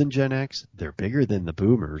bigger than Gen X. They're bigger than the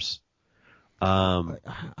boomers.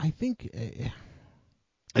 I think,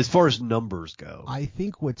 as far as numbers go, I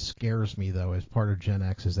think what scares me though, as part of Gen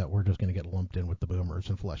X, is that we're just going to get lumped in with the boomers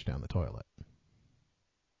and flushed down the toilet.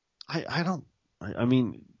 I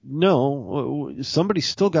mean, no. Somebody's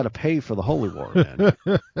still got to pay for the holy war, man.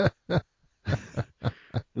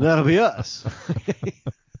 That'll be us.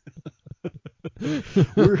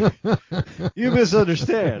 You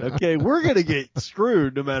misunderstand, okay? We're going to get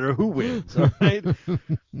screwed no matter who wins, all right?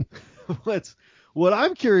 What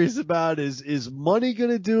I'm curious about is money going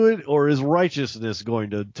to do it, or is righteousness going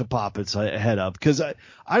to pop its head up? Because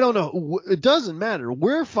I don't know. It doesn't matter.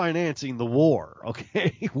 We're financing the war,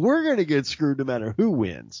 okay? We're going to get screwed no matter who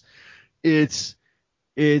wins. It's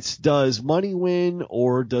does money win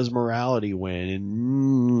or does morality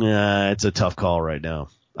win? And it's a tough call right now.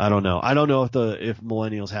 I don't know. I don't know if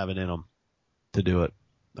millennials have it in them to do it.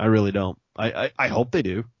 I really don't. I hope they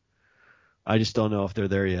do. I just don't know if they're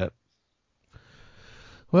there yet.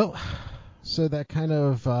 Well, so that kind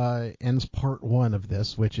of ends part one of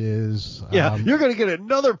this, which is... you're going to get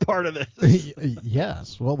another part of this.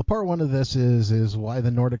 Yes. Well, the part one of this is why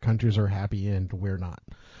the Nordic countries are happy and we're not.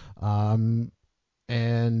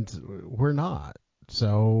 And we're not.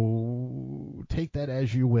 So take that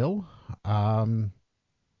as you will. And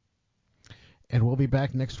we'll be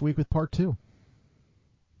back next week with part two.